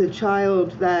as a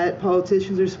child that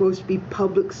politicians are supposed to be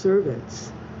public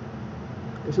servants.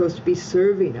 They're supposed to be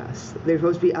serving us. They're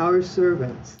supposed to be our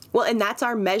servants. Well, and that's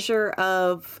our measure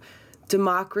of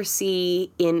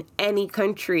democracy in any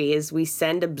country is we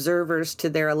send observers to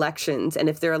their elections. And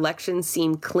if their elections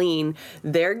seem clean,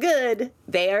 they're good.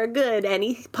 They are good.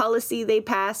 Any policy they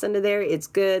pass under there, it's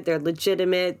good. They're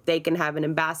legitimate. They can have an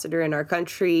ambassador in our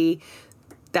country.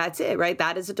 That's it, right?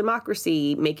 That is a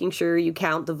democracy, making sure you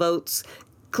count the votes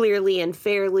clearly and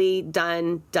fairly.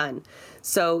 Done.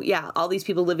 So, yeah, all these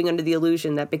people living under the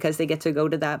illusion that because they get to go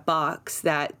to that box,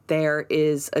 that there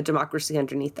is a democracy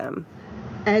underneath them.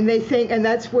 And they think, and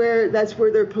that's where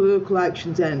their political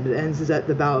actions ends is at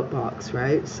the ballot box,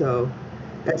 right? So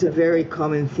that's a very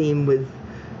common theme with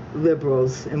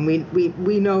liberals. And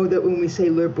we know that when we say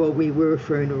liberal, we're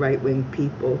referring to right-wing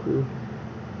people who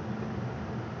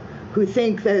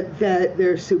think that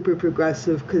they're super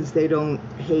progressive because they don't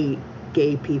hate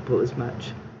gay people as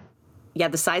much. Yeah,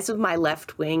 the size of my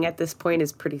left wing at this point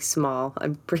is pretty small.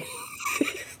 I'm pretty...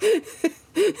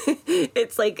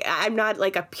 It's like I'm not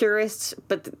like a purist,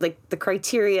 but like the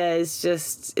criteria is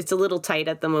just it's a little tight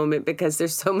at the moment because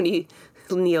there's so many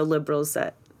neoliberals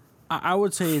that I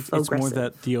would say it's more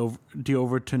that the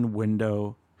Overton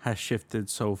window has shifted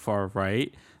so far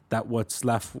right that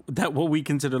what we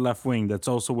consider left wing that's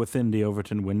also within the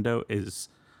Overton window is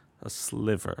a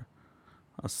sliver,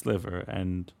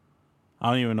 and I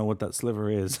don't even know what that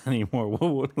sliver is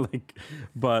anymore.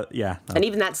 But yeah. No. And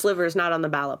even that sliver is not on the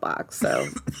ballot box, so.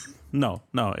 No,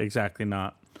 exactly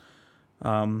not.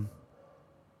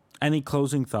 Any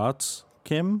closing thoughts,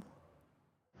 Kim?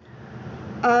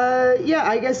 Yeah,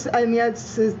 I guess, I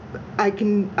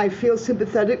mean, I feel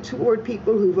sympathetic toward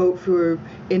people who vote for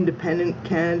independent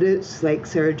candidates, like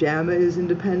Sarah Jama is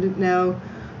independent now,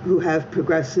 who have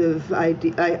progressive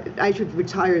I should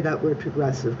retire that word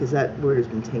progressive because that word has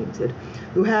been tainted,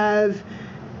 who have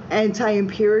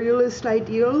anti-imperialist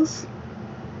ideals,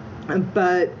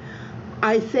 but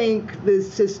I think the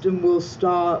system will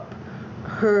stop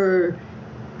her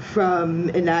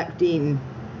from enacting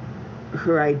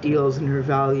her ideals and her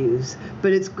values.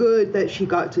 But it's good that she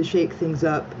got to shake things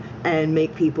up and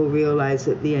make people realize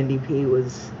that the NDP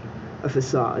was a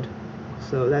facade.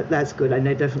 So that's good, and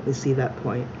I definitely see that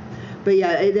point. But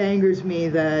yeah, it angers me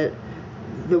that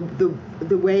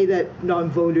the way that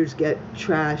non-voters get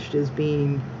trashed as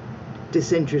being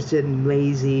disinterested and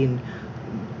lazy, and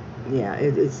yeah,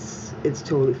 it's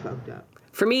totally fucked up.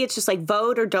 For me, it's just like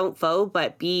vote or don't vote,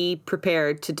 but be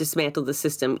prepared to dismantle the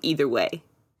system either way.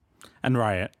 And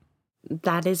riot.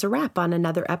 That is a wrap on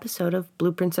another episode of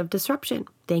Blueprints of Disruption.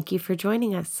 Thank you for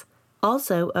joining us.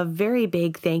 Also, a very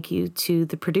big thank you to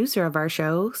the producer of our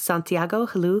show, Santiago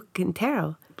Halu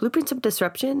Quintero. Blueprints of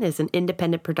Disruption is an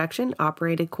independent production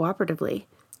operated cooperatively.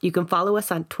 You can follow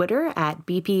us on Twitter at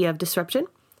BP of Disruption.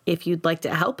 If you'd like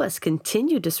to help us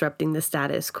continue disrupting the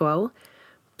status quo,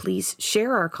 please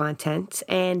share our content,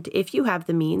 and if you have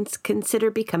the means,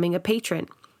 consider becoming a patron.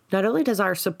 Not only does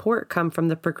our support come from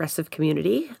the progressive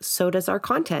community, so does our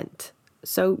content.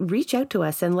 So reach out to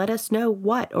us and let us know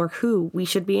what or who we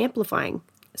should be amplifying.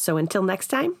 So until next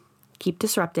time, keep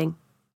disrupting.